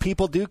that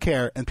people do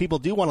care and people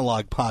do want to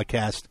log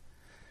podcast.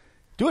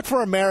 Do it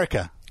for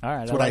America. All right,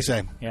 that's what I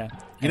say. Yeah.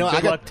 You know,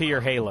 good luck to your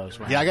Halos.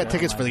 Ryan. Yeah, I got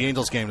tickets for the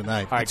Angels game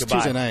tonight. All right, it's goodbye.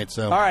 Tuesday night.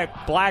 So. All right,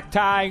 Black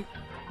Tie,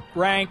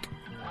 Rank,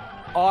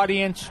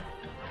 audience,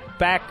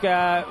 back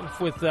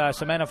with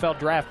some NFL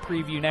draft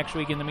preview next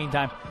week. In the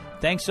meantime,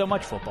 thanks so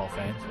much, football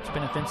fans. It's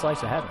been a thin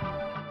slice of heaven.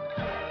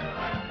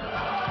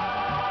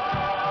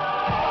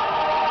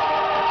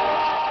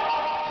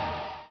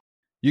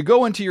 You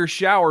go into your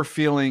shower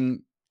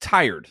feeling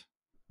tired,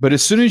 but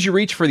as soon as you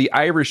reach for the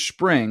Irish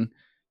Spring,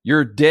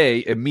 your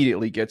day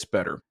immediately gets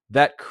better.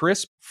 That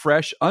crisp,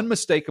 fresh,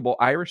 unmistakable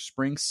Irish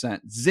Spring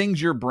scent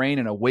zings your brain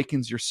and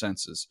awakens your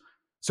senses.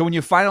 So when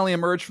you finally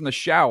emerge from the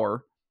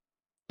shower,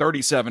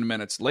 37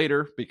 minutes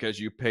later, because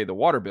you pay the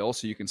water bill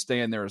so you can stay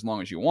in there as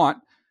long as you want,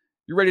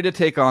 you're ready to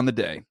take on the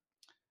day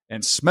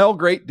and smell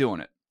great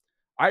doing it.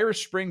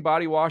 Irish Spring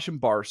Body Wash and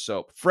Bar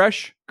Soap.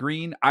 Fresh,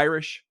 green,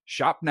 Irish.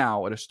 Shop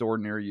now at a store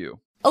near you.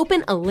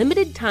 Open a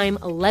limited-time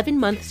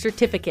 11-month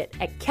certificate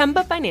at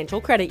Kemba Financial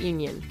Credit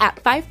Union. At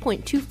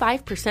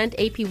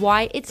 5.25%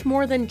 APY, it's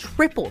more than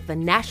triple the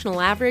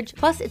national average,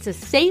 plus it's a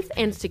safe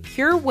and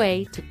secure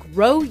way to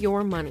grow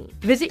your money.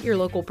 Visit your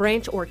local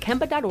branch or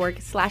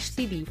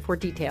kemba.org/CD for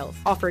details.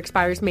 Offer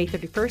expires May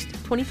 31st,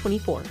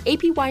 2024.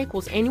 APY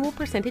equals annual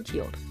percentage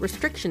yield.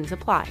 Restrictions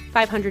apply.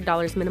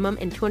 $500 minimum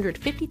and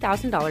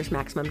 $250,000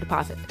 maximum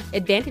deposit.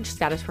 Advantage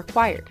status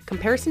required.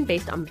 Comparison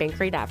based on bank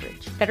rate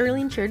average.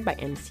 Federally insured by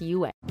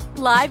NCUA.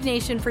 Live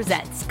Nation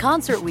presents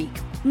Concert Week.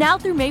 Now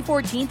through May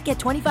 14th, get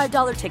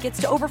 $25 tickets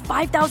to over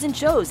 5,000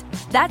 shows.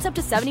 That's up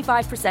to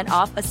 75%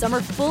 off a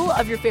summer full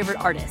of your favorite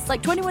artists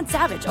like 21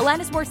 Savage,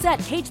 Alanis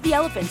Morissette, Cage the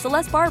Elephant,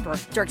 Celeste Barber,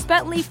 Dierks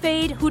Bentley,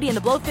 Fade, Hootie and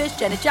the Blowfish,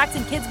 Janet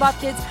Jackson, Kids Bop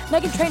Kids,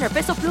 Meghan Trainor,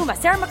 Peso Pluma,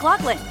 Sarah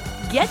McLachlan.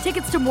 Get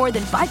tickets to more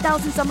than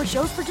 5,000 summer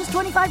shows for just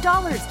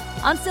 $25.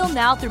 Until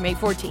now through May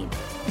 14th.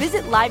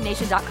 Visit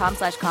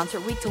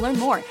livenation.com/concertweek to learn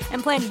more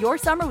and plan your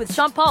summer with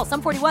Sean Paul,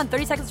 Sum 41,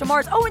 30 Seconds to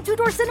Mars, and Two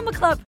Door Cinema Club.